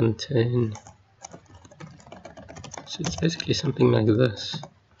doesn't contain, so it's basically something like this.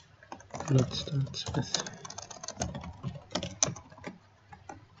 Not starts with.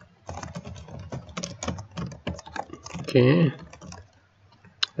 Okay,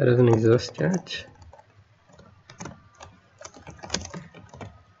 that doesn't exist yet.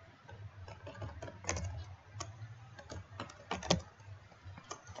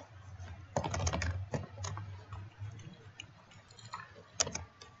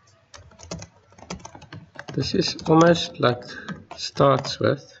 This is almost like starts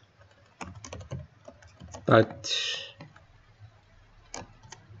with, but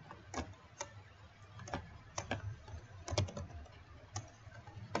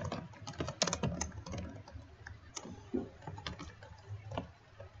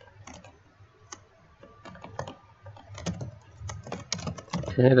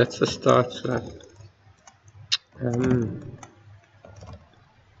okay, that's the start with.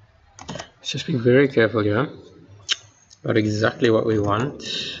 Let's just be very careful here about exactly what we want.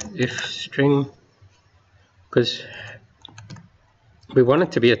 If string, because we want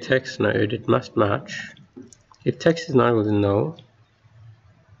it to be a text node, it must match. If text is not equal to null,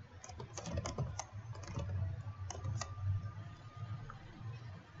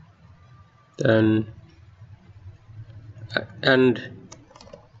 then and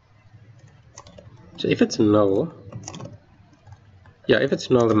so if it's null, yeah, if it's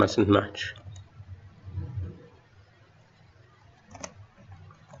null, it mustn't match.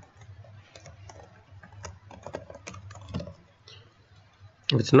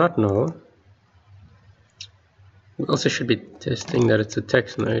 If it's not null, we also should be testing that it's a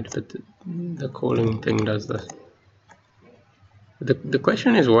text node, but the calling thing does this. The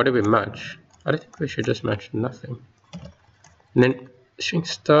question is, what do we match? I don't think we should just match nothing. And then string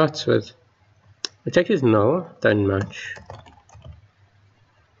starts with, the text is null, don't match.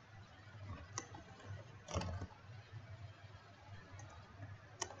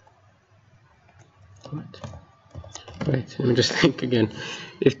 What? Wait, let me just think again.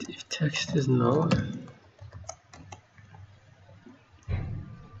 If text is null,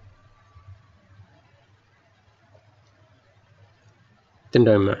 then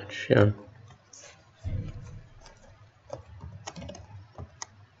don't match, yeah.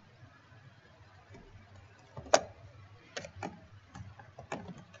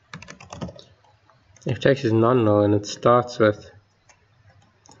 If text is non-null and it starts with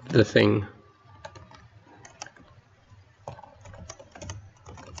the thing,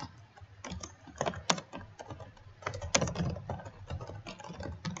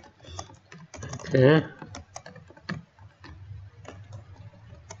 okay.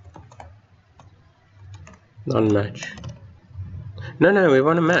 Non-match. No, we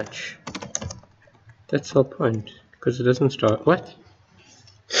want to match. That's the whole point, because it doesn't start. What?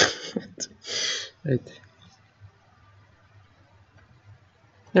 Wait.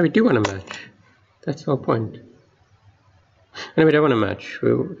 No, we do want to match. That's the whole point. No, we don't want to match.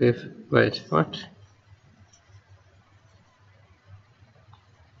 Wait, what?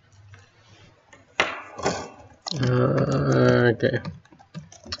 Okay.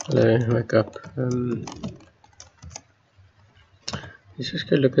 Hello, wake up. Let's just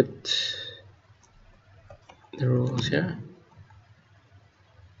go look at the rules here.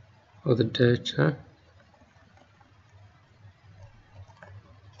 Or the data.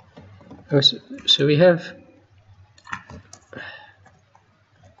 Oh, so we have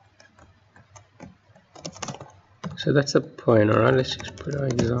so that's a point, alright, let's just put our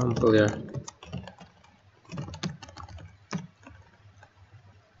example here.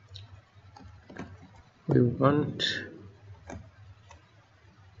 We want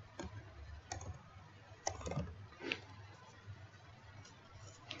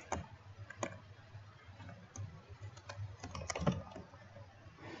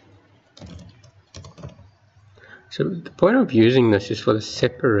so the point of using this is for the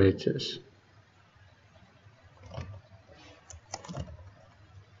separators.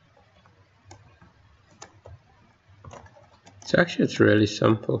 So actually it's really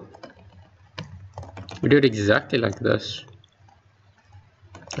simple. We do it exactly like this,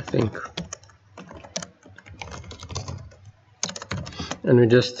 I think. And we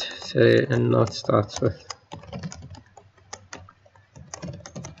just say and not starts with.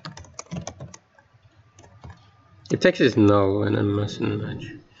 If text is null, and it mustn't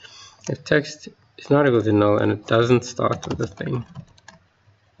match. If text is not equal to null and it doesn't start with a thing,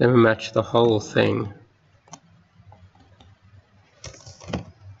 then we match the whole thing.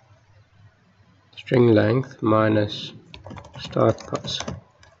 String length minus start pass.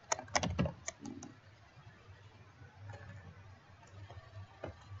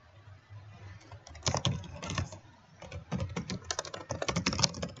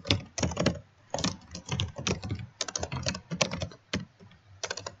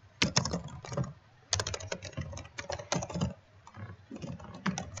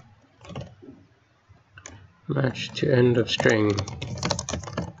 match to end of string.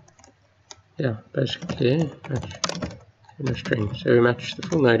 Yeah, basically match end of string. So we match the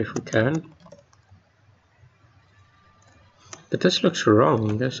full node if we can. But this looks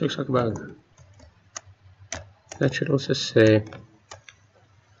wrong. This looks like a bug. That should also say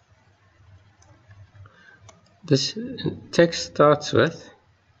this text starts with.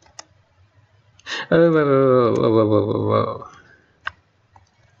 Oh, whoa.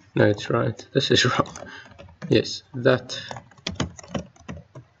 No, it's right. This is wrong. Yes, that.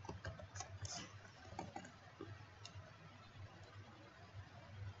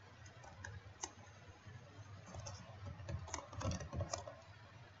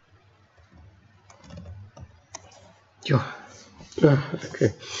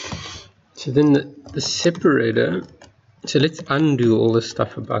 Okay. So then the separator. So let's undo all this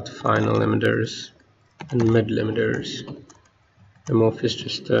stuff about final limiters and mid limiters. The morph is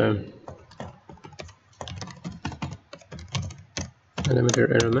just a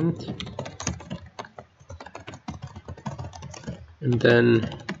limiter element, and then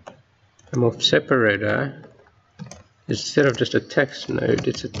the morph separator, instead of just a text node,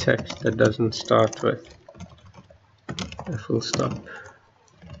 it's a text that doesn't start with a full stop.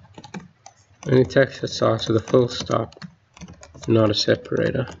 Any text that starts with a full stop, not a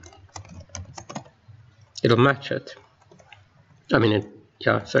separator. It'll match it. I mean, it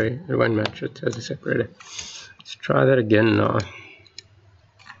won't match it as a separator. Let's try that again now.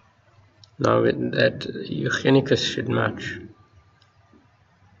 Now that Eugenicus should match.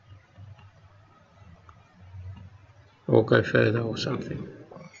 Or go further or something.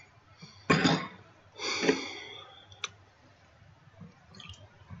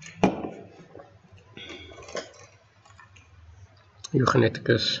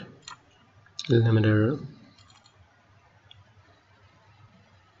 Eugenicus limiter.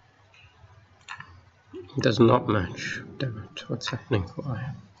 Does not match. Damn it, what's happening?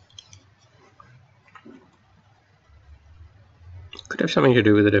 Why? Could have something to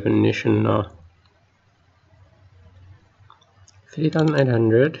do with the definition now.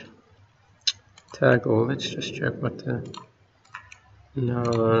 3800 tag all. Let's just check what the.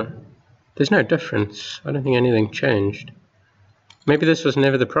 No, there's no difference. I don't think anything changed. Maybe this was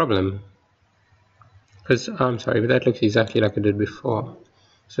never the problem. Because I'm sorry, but that looks exactly like it did before.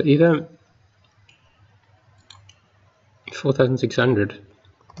 So either 4600.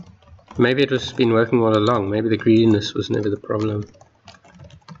 Maybe it was been working all along. Maybe the greediness was never the problem.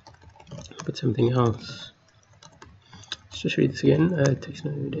 But something else. Let's just read this again. Text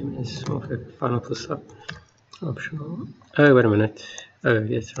node is final full stop. Optional. Oh, wait a minute. Oh,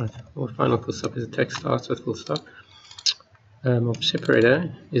 yes, right. Or final full stop is a text starts with full stop. Morph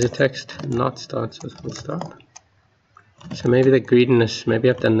separator is a text not starts with full stop. So maybe the greediness, maybe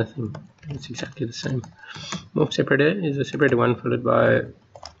I've done nothing. It's exactly the same. Morph separator is a separator one followed by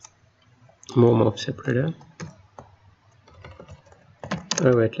more morph separator.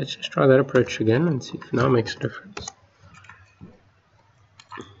 Oh wait, let's just try that approach again and see if now it makes a difference.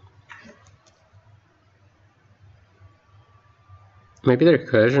 Maybe the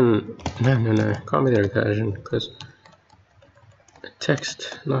recursion, no, it can't be the recursion because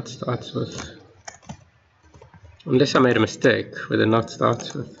text not starts with, unless I made a mistake where the not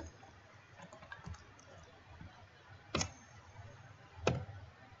starts with.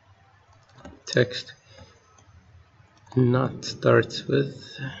 Text not starts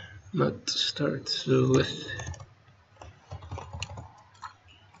with.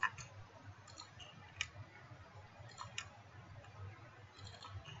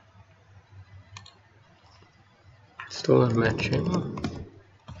 Still not matching.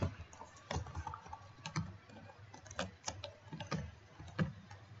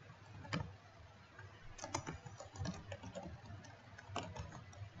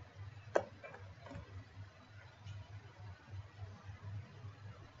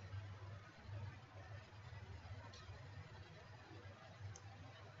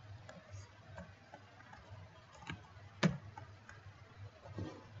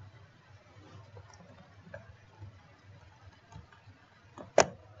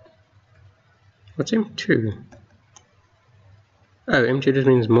 What's M2? Oh, M2 just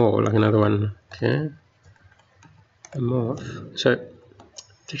means more, like another one. Okay. A morph. So,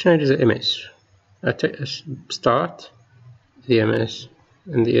 dictionary is a MS. A start, the MS,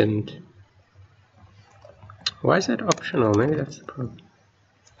 and the end. Why is that optional? Maybe that's the problem.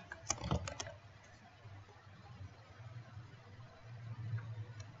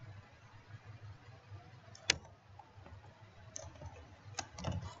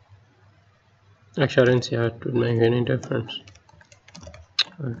 Actually, I don't see how it would make any difference.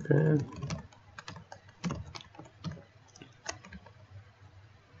 Okay.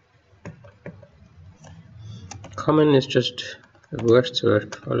 Common is just a word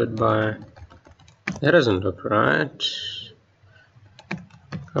sort followed by, that doesn't look right.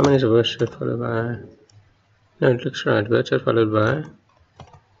 Common is a word sort followed by, no, it looks right, word sort followed by,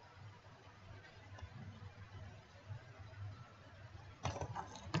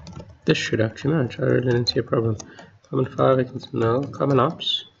 this should actually match. I really didn't see a problem. Common 5 equals null. Common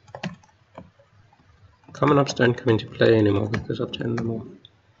ops. Common ops don't come into play anymore because I've turned them off.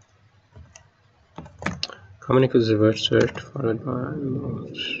 Common equals a word sort followed by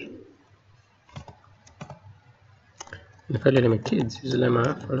mods. And if I lemma kids is a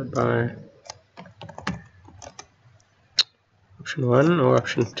lemma followed by option 1 or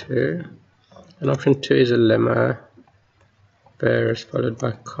option 2. And option 2 is a lemma pairs followed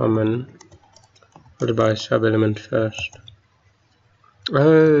by common followed by a sub-element first.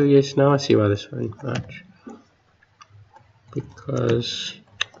 Oh yes, now I see why this won't match. Because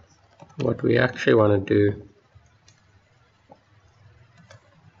what we actually want to do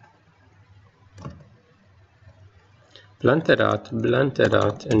blunt that out,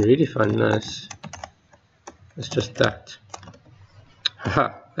 and redefine this. It's just that.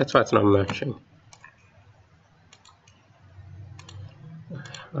 Haha, that's why it's not matching.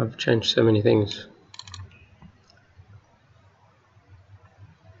 I've changed so many things.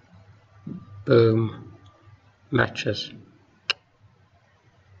 Boom. Matches.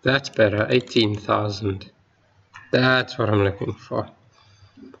 That's better. 18,000. That's what I'm looking for.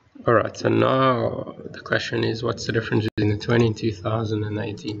 Alright, so now the question is, what's the difference between the 22,000 and the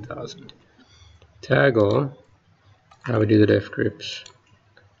 18,000? Tag all. Now we do the def groups.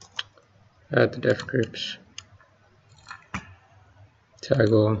 Add the def groups.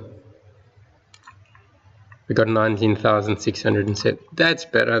 Tag all. We got 19,607. That's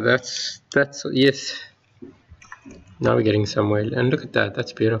better. That's yes. Now we're getting somewhere. And look at that.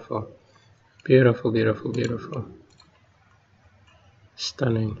 That's beautiful. Beautiful, beautiful, beautiful.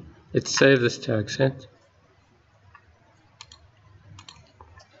 Stunning. Let's save this tag set.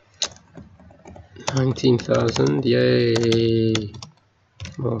 19,000. Yay.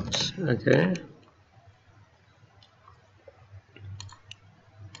 Mods. Okay.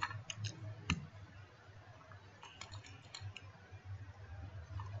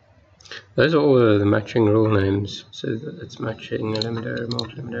 Those are all the matching rule names. So it's matching limiter,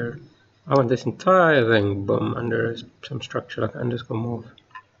 multi-limiter. I want this entire thing, boom, under some structure like underscore morph.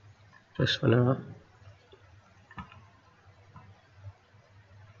 Just for now.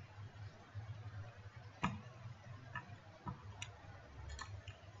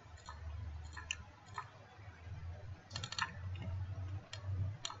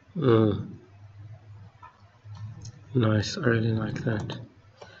 Nice, I really like that.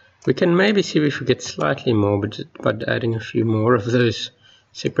 We can maybe see if we get slightly more, but just by adding a few more of those.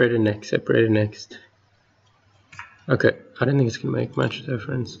 Separated next, separated next. Okay, I don't think it's going to make much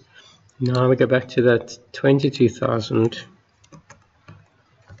difference. Now we go back to that 22,000.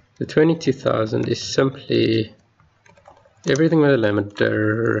 The 22,000 is simply everything with a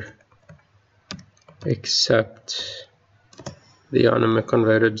limiter except the anima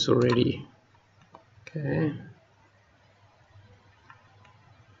converteds already. Okay.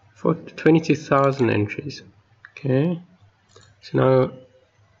 For 22,000 entries. Okay. So now,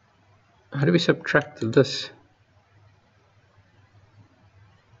 how do we subtract this?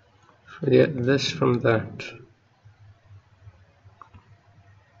 Forget this from that.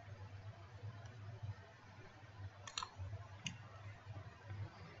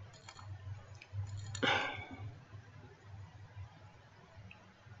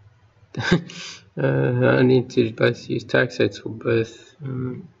 I need to both use tag sets for both.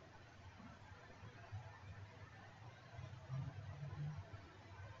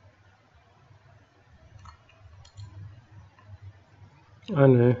 I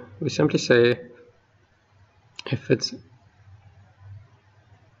know, we simply say if it's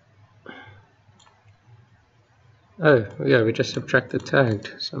oh yeah, we just subtract the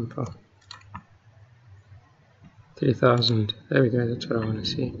tagged sample. 3,000. There we go, that's what I want to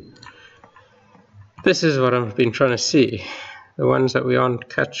see. This is what I've been trying to see. The ones that we aren't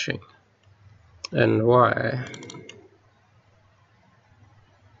catching. And why?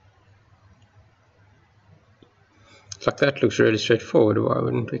 Like that looks really straightforward. Why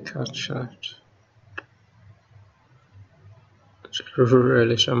wouldn't we catch that? It's a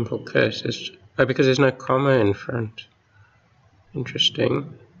really simple case. It's, oh, because there's no comma in front.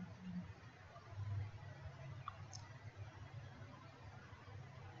 Interesting.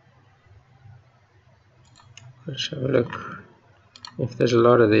 Let's have a look. If there's a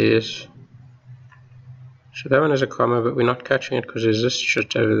lot of these. So that one has a comma, but we're not catching it because there's this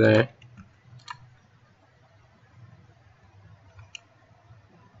shit over there.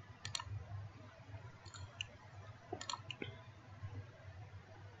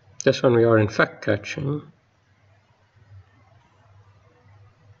 This one we are in fact catching.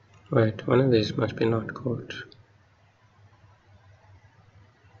 Wait, one of these must be not caught.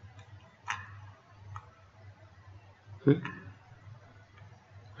 I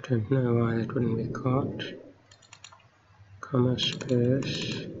don't know why that wouldn't be caught. Comma,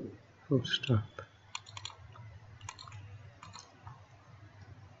 space, full stop.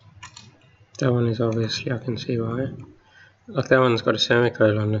 That one is obviously, I can see why. Like that one's got a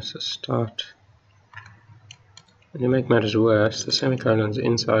semicolon as a start. When you make matters worse, the semicolon's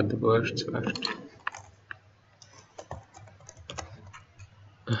inside the words first.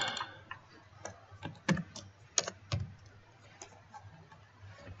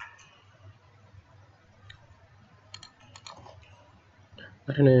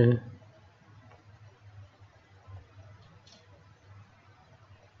 I don't know.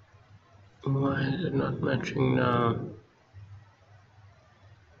 Why is it not matching now?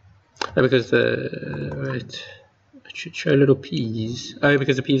 Oh, because the right, it should show little P's. Oh,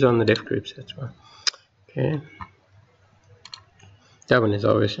 because the P's are on the def groups, that's why. Okay. That one is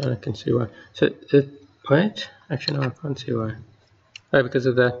obvious, and I can see why. So, wait, actually no, I can't see why. Oh, because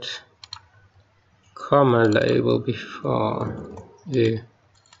of that comma label before. Yeah.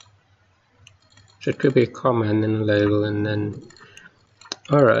 So it could be a comma and then a label and then.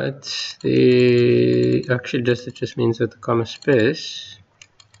 Alright, actually it just means that the comma space.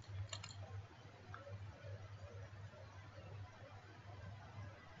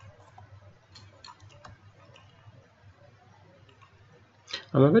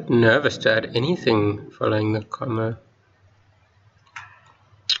 I'm a bit nervous to add anything following the comma.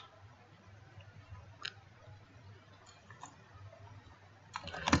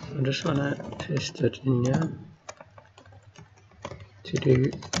 I just want to test it in here to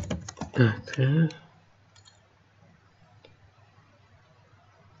do. Okay.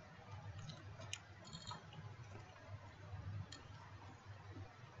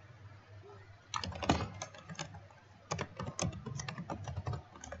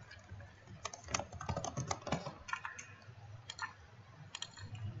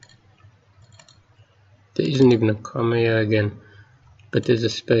 There isn't even a comma here again, but there's a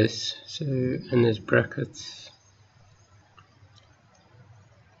space, so, and there's brackets.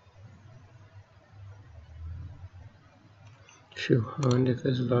 Phew, I wonder if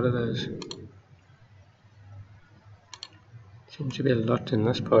there's a lot of those. Seems to be a lot in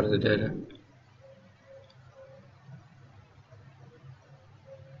this part of the data.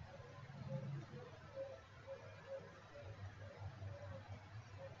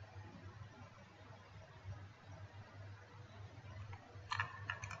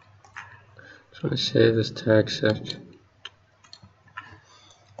 Just want to save this tag set.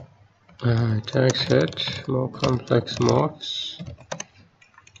 Tag set, more complex marks.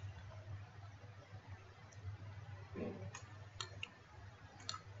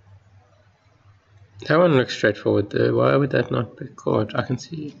 That one looks straightforward though. Why would that not be caught? I can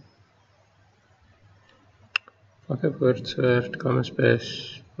see. Pocket word served, comma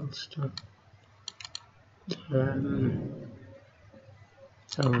space, full stop. That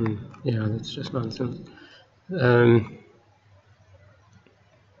one, yeah, that's just nonsense.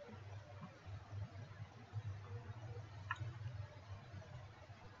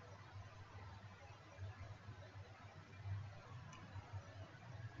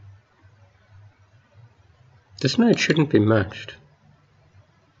 This note shouldn't be matched.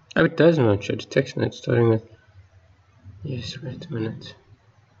 Oh, it does match it. Text note starting with. Yes, wait a minute.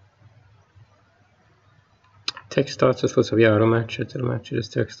 Text starts with full stop. Yeah, it'll match it. It'll match it as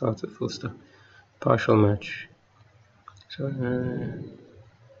text starts with full stop. Partial match. So,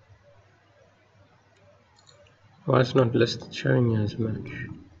 why is it not listed showing as match?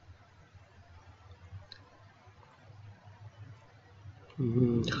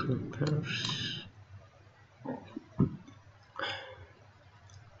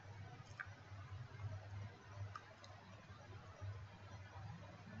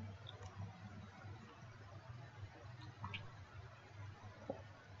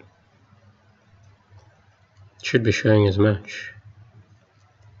 Should be showing as match.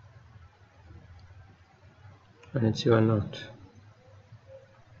 I don't see why not.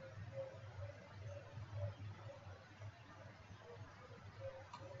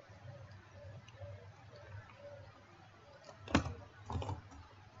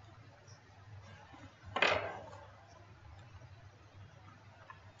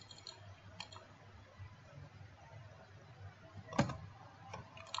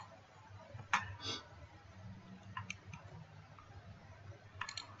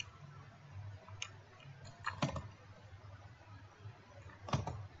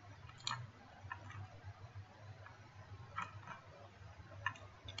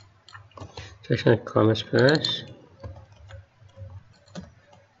 section comma space.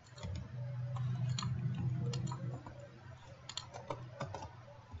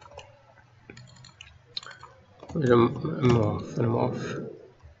 With a morph and a morph.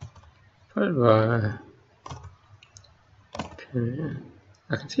 Followed by, okay,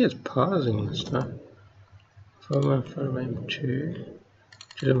 I can see it's pausing this time. Followed by M2,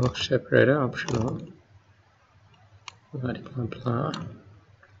 which is a morph separator optional. Blah blah blah,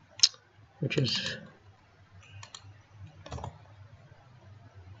 which is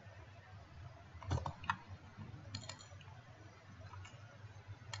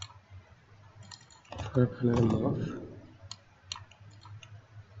followed by another morph.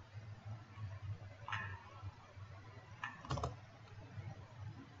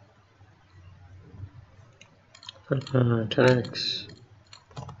 Followed by 10x.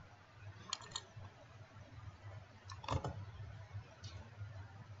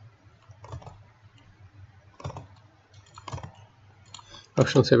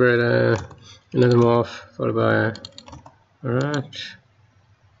 Optional separator, another morph, followed by alright.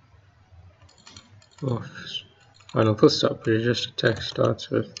 Morphs. Final full stop, which is just a text starts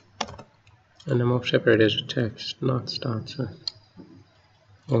with. And the morph separator is a text, not starts with.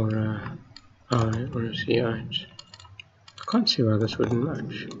 Or I or a CI. I can't see why this wouldn't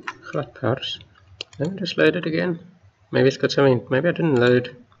match. Glad pairs. Let me just load it again. Maybe it's got something, maybe I didn't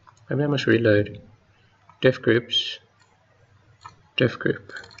load. Maybe I must reload. Def groups. Def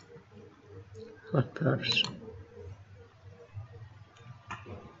group. Glad pairs.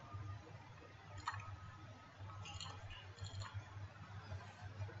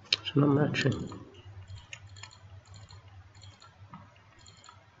 It's not matching.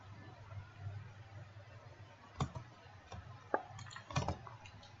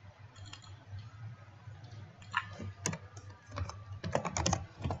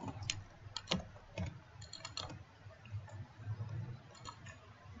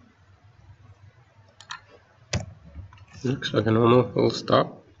 Looks like a normal full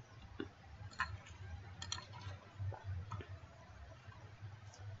stop.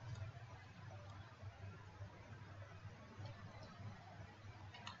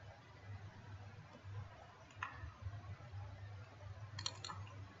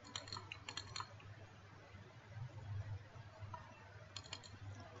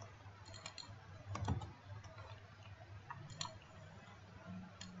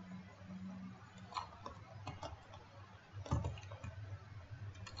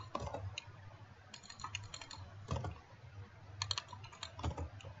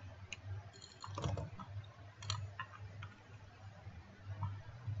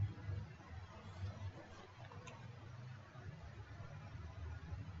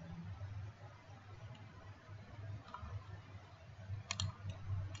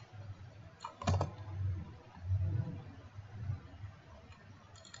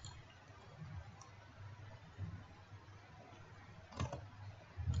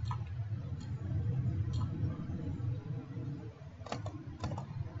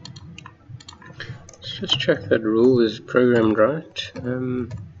 Let's check that rule is programmed right.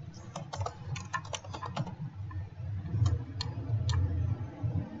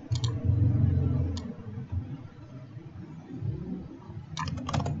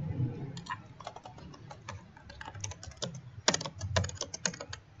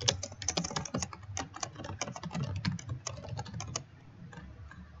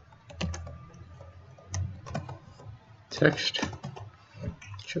 Text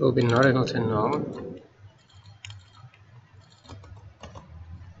should be not equal to null.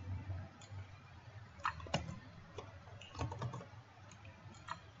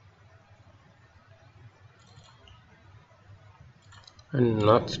 And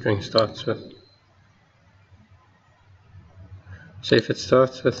not string starts with. So if it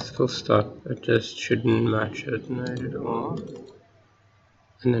starts with full stop, it just shouldn't match it, not at all.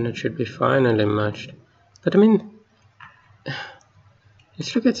 And then it should be finally matched. But I mean,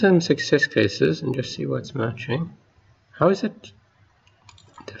 let's look at some success cases and just see what's matching. How is it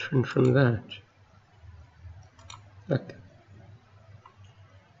different from that? Look.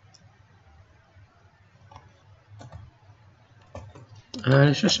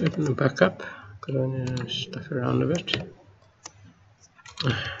 Let's just open the backup, because I need to stuff around a bit.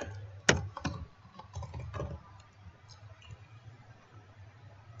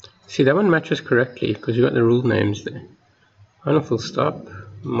 See, that one matches correctly, because you got the rule names there. Final full stop,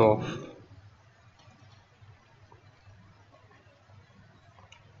 morph.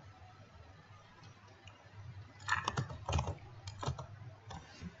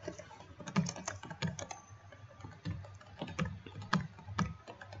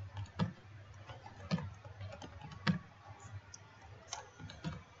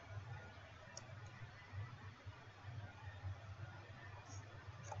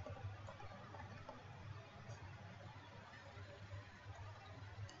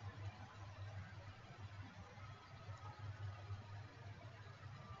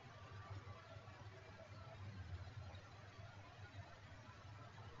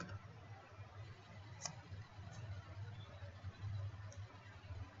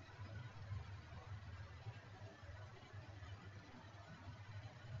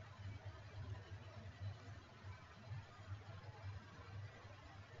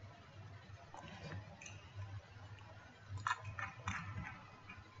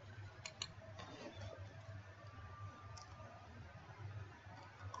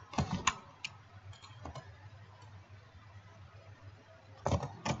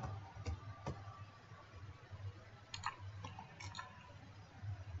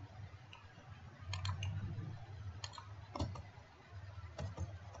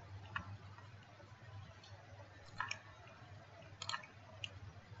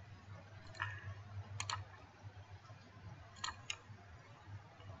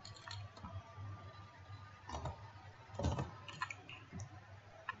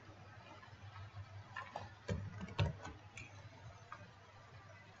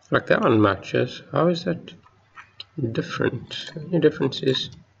 Like that one matches. How is that different? The only difference is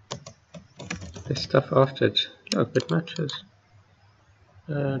the stuff after it. Look, it matches.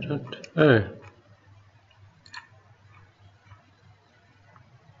 Oh.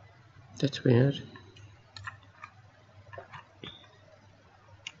 That's weird.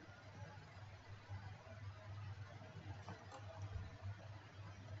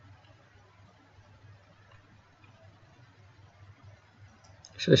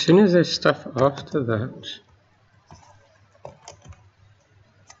 So as soon as there's stuff after that,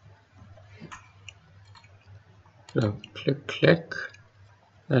 no, click,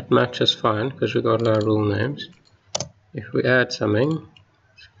 that matches fine because we got our rule names. If we add something,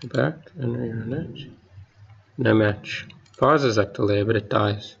 let's go back and rerun it. No match. Pauses up till there, but it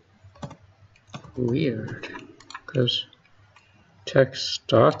dies. Weird, because text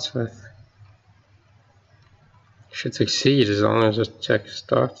starts with should succeed as long as the text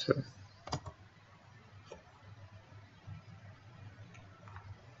starts with.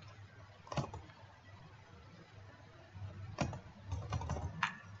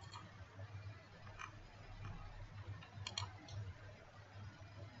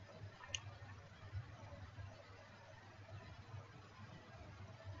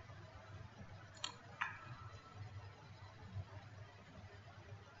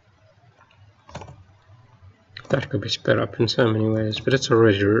 That could be sped up in so many ways, but it's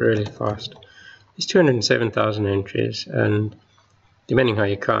already really fast. There's 207,000 entries, and depending how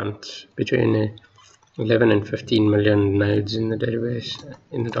you count, between 11 and 15 million nodes in the database,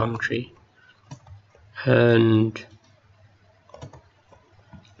 in the DOM tree. And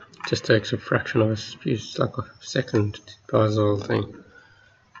it just takes a fraction of a speed, it's like a second to parse the whole thing.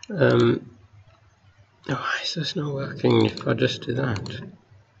 Why is this not working if I just do that?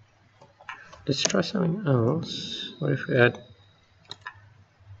 Let's try something else. What if we add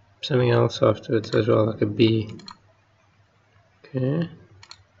something else afterwards as well, like a B? Okay.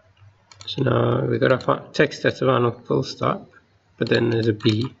 So now we got a text that's a final full stop, but then there's a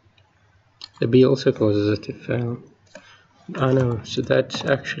B. The B also causes it to fail. I know, so that's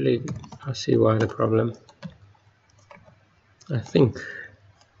actually, I see why the problem. I think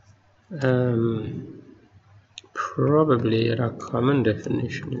probably our common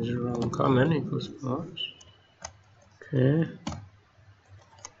definition is wrong. Common equals parts. Okay.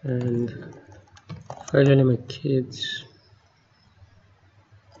 And file element kids.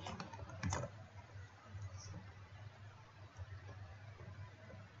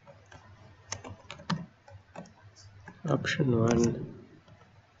 Option 1.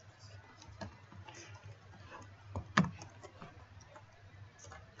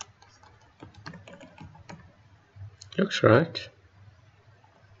 Looks right.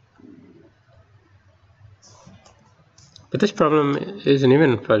 But this problem isn't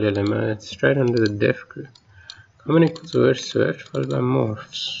even file lemma, it's straight under the def group. Common equals word search followed by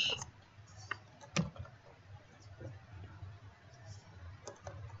morphs.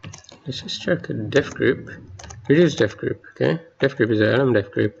 Let's just check a def group. Reduce def group, okay? Def group is a LM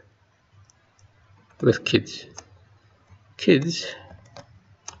def group with kids. Kids.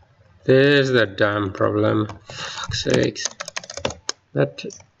 There's that damn problem. Fuck's sakes. That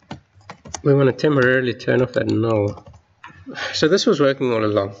we want to temporarily turn off that null. So this was working all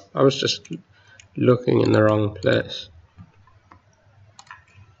along. I was just looking in the wrong place.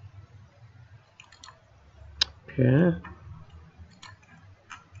 Okay.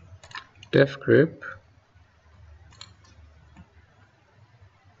 Def group.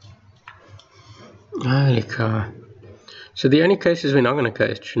 Holy cow. So the only cases we're not going to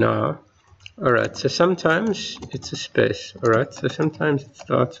catch now. Alright, so sometimes it's a space. Alright, so sometimes it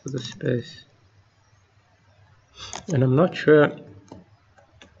starts with a space. And I'm not sure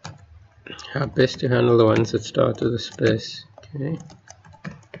how best to handle the ones that start with a space. Okay.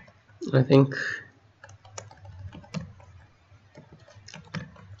 I think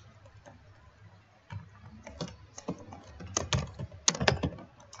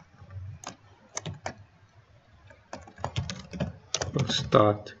we'll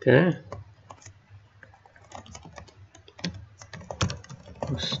start, okay?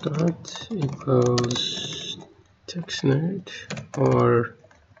 We'll start equals text node or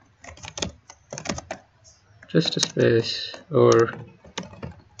just a space or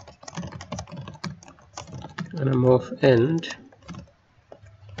and a morph end.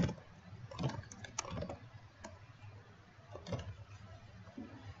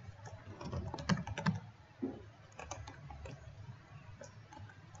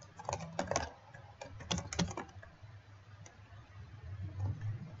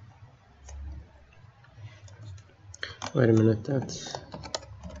 Wait a minute, that's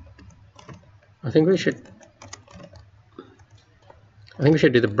I think we should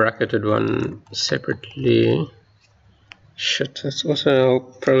do the bracketed one separately. Shit, that's also a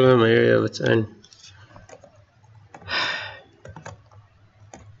problem area of its own.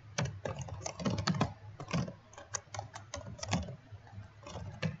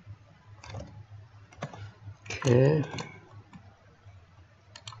 Okay.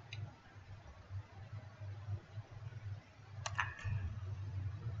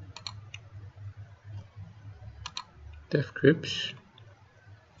 Def groups.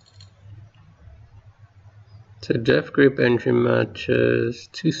 So def group entry matches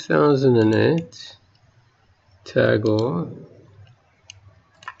 2008 tag all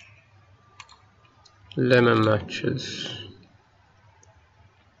lemma matches.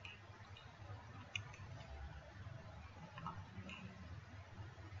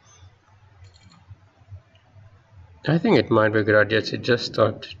 I think it might be a good idea to just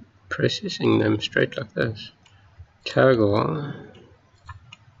start processing them straight like this. Tag all.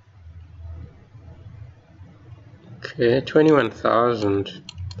 Okay, 21,000.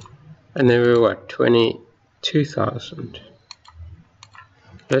 And then we were what? 22,000.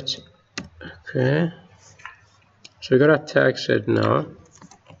 Let's, okay. So we got our tag set now.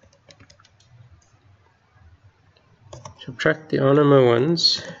 Subtract the ornament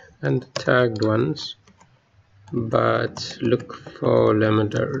ones and the tagged ones, but look for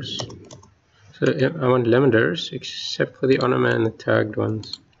limiters. So I want limiters except for the ornament and the tagged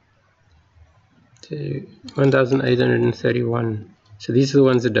ones. To 1,831. So these are the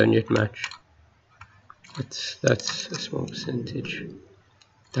ones that don't yet match. That's a small percentage.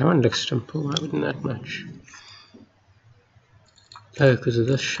 That one looks simple. Why wouldn't that match? Oh, because of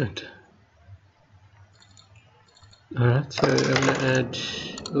this shit. Alright, so I'm gonna add.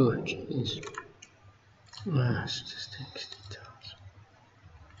 Oh, jeez. Statistics details.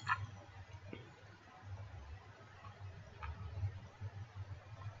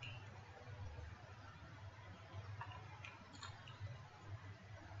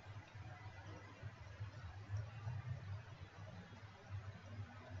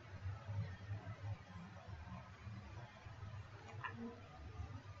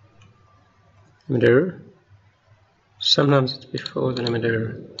 Limiter. Sometimes it's before the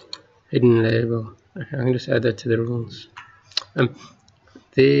limiter. Hidden label. Okay, I can just add that to the rules. I'll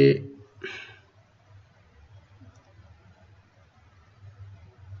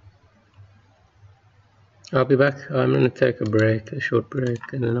be back. I'm going to take a break, a short break,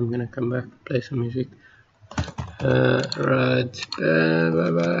 and then I'm going to come back and play some music. Right.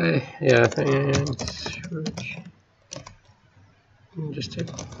 Bye bye. Yeah, thanks. Just take.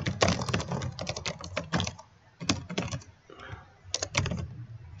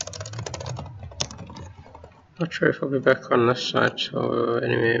 Not sure if I'll be back on this side, so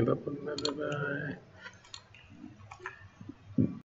anyway, bye bye.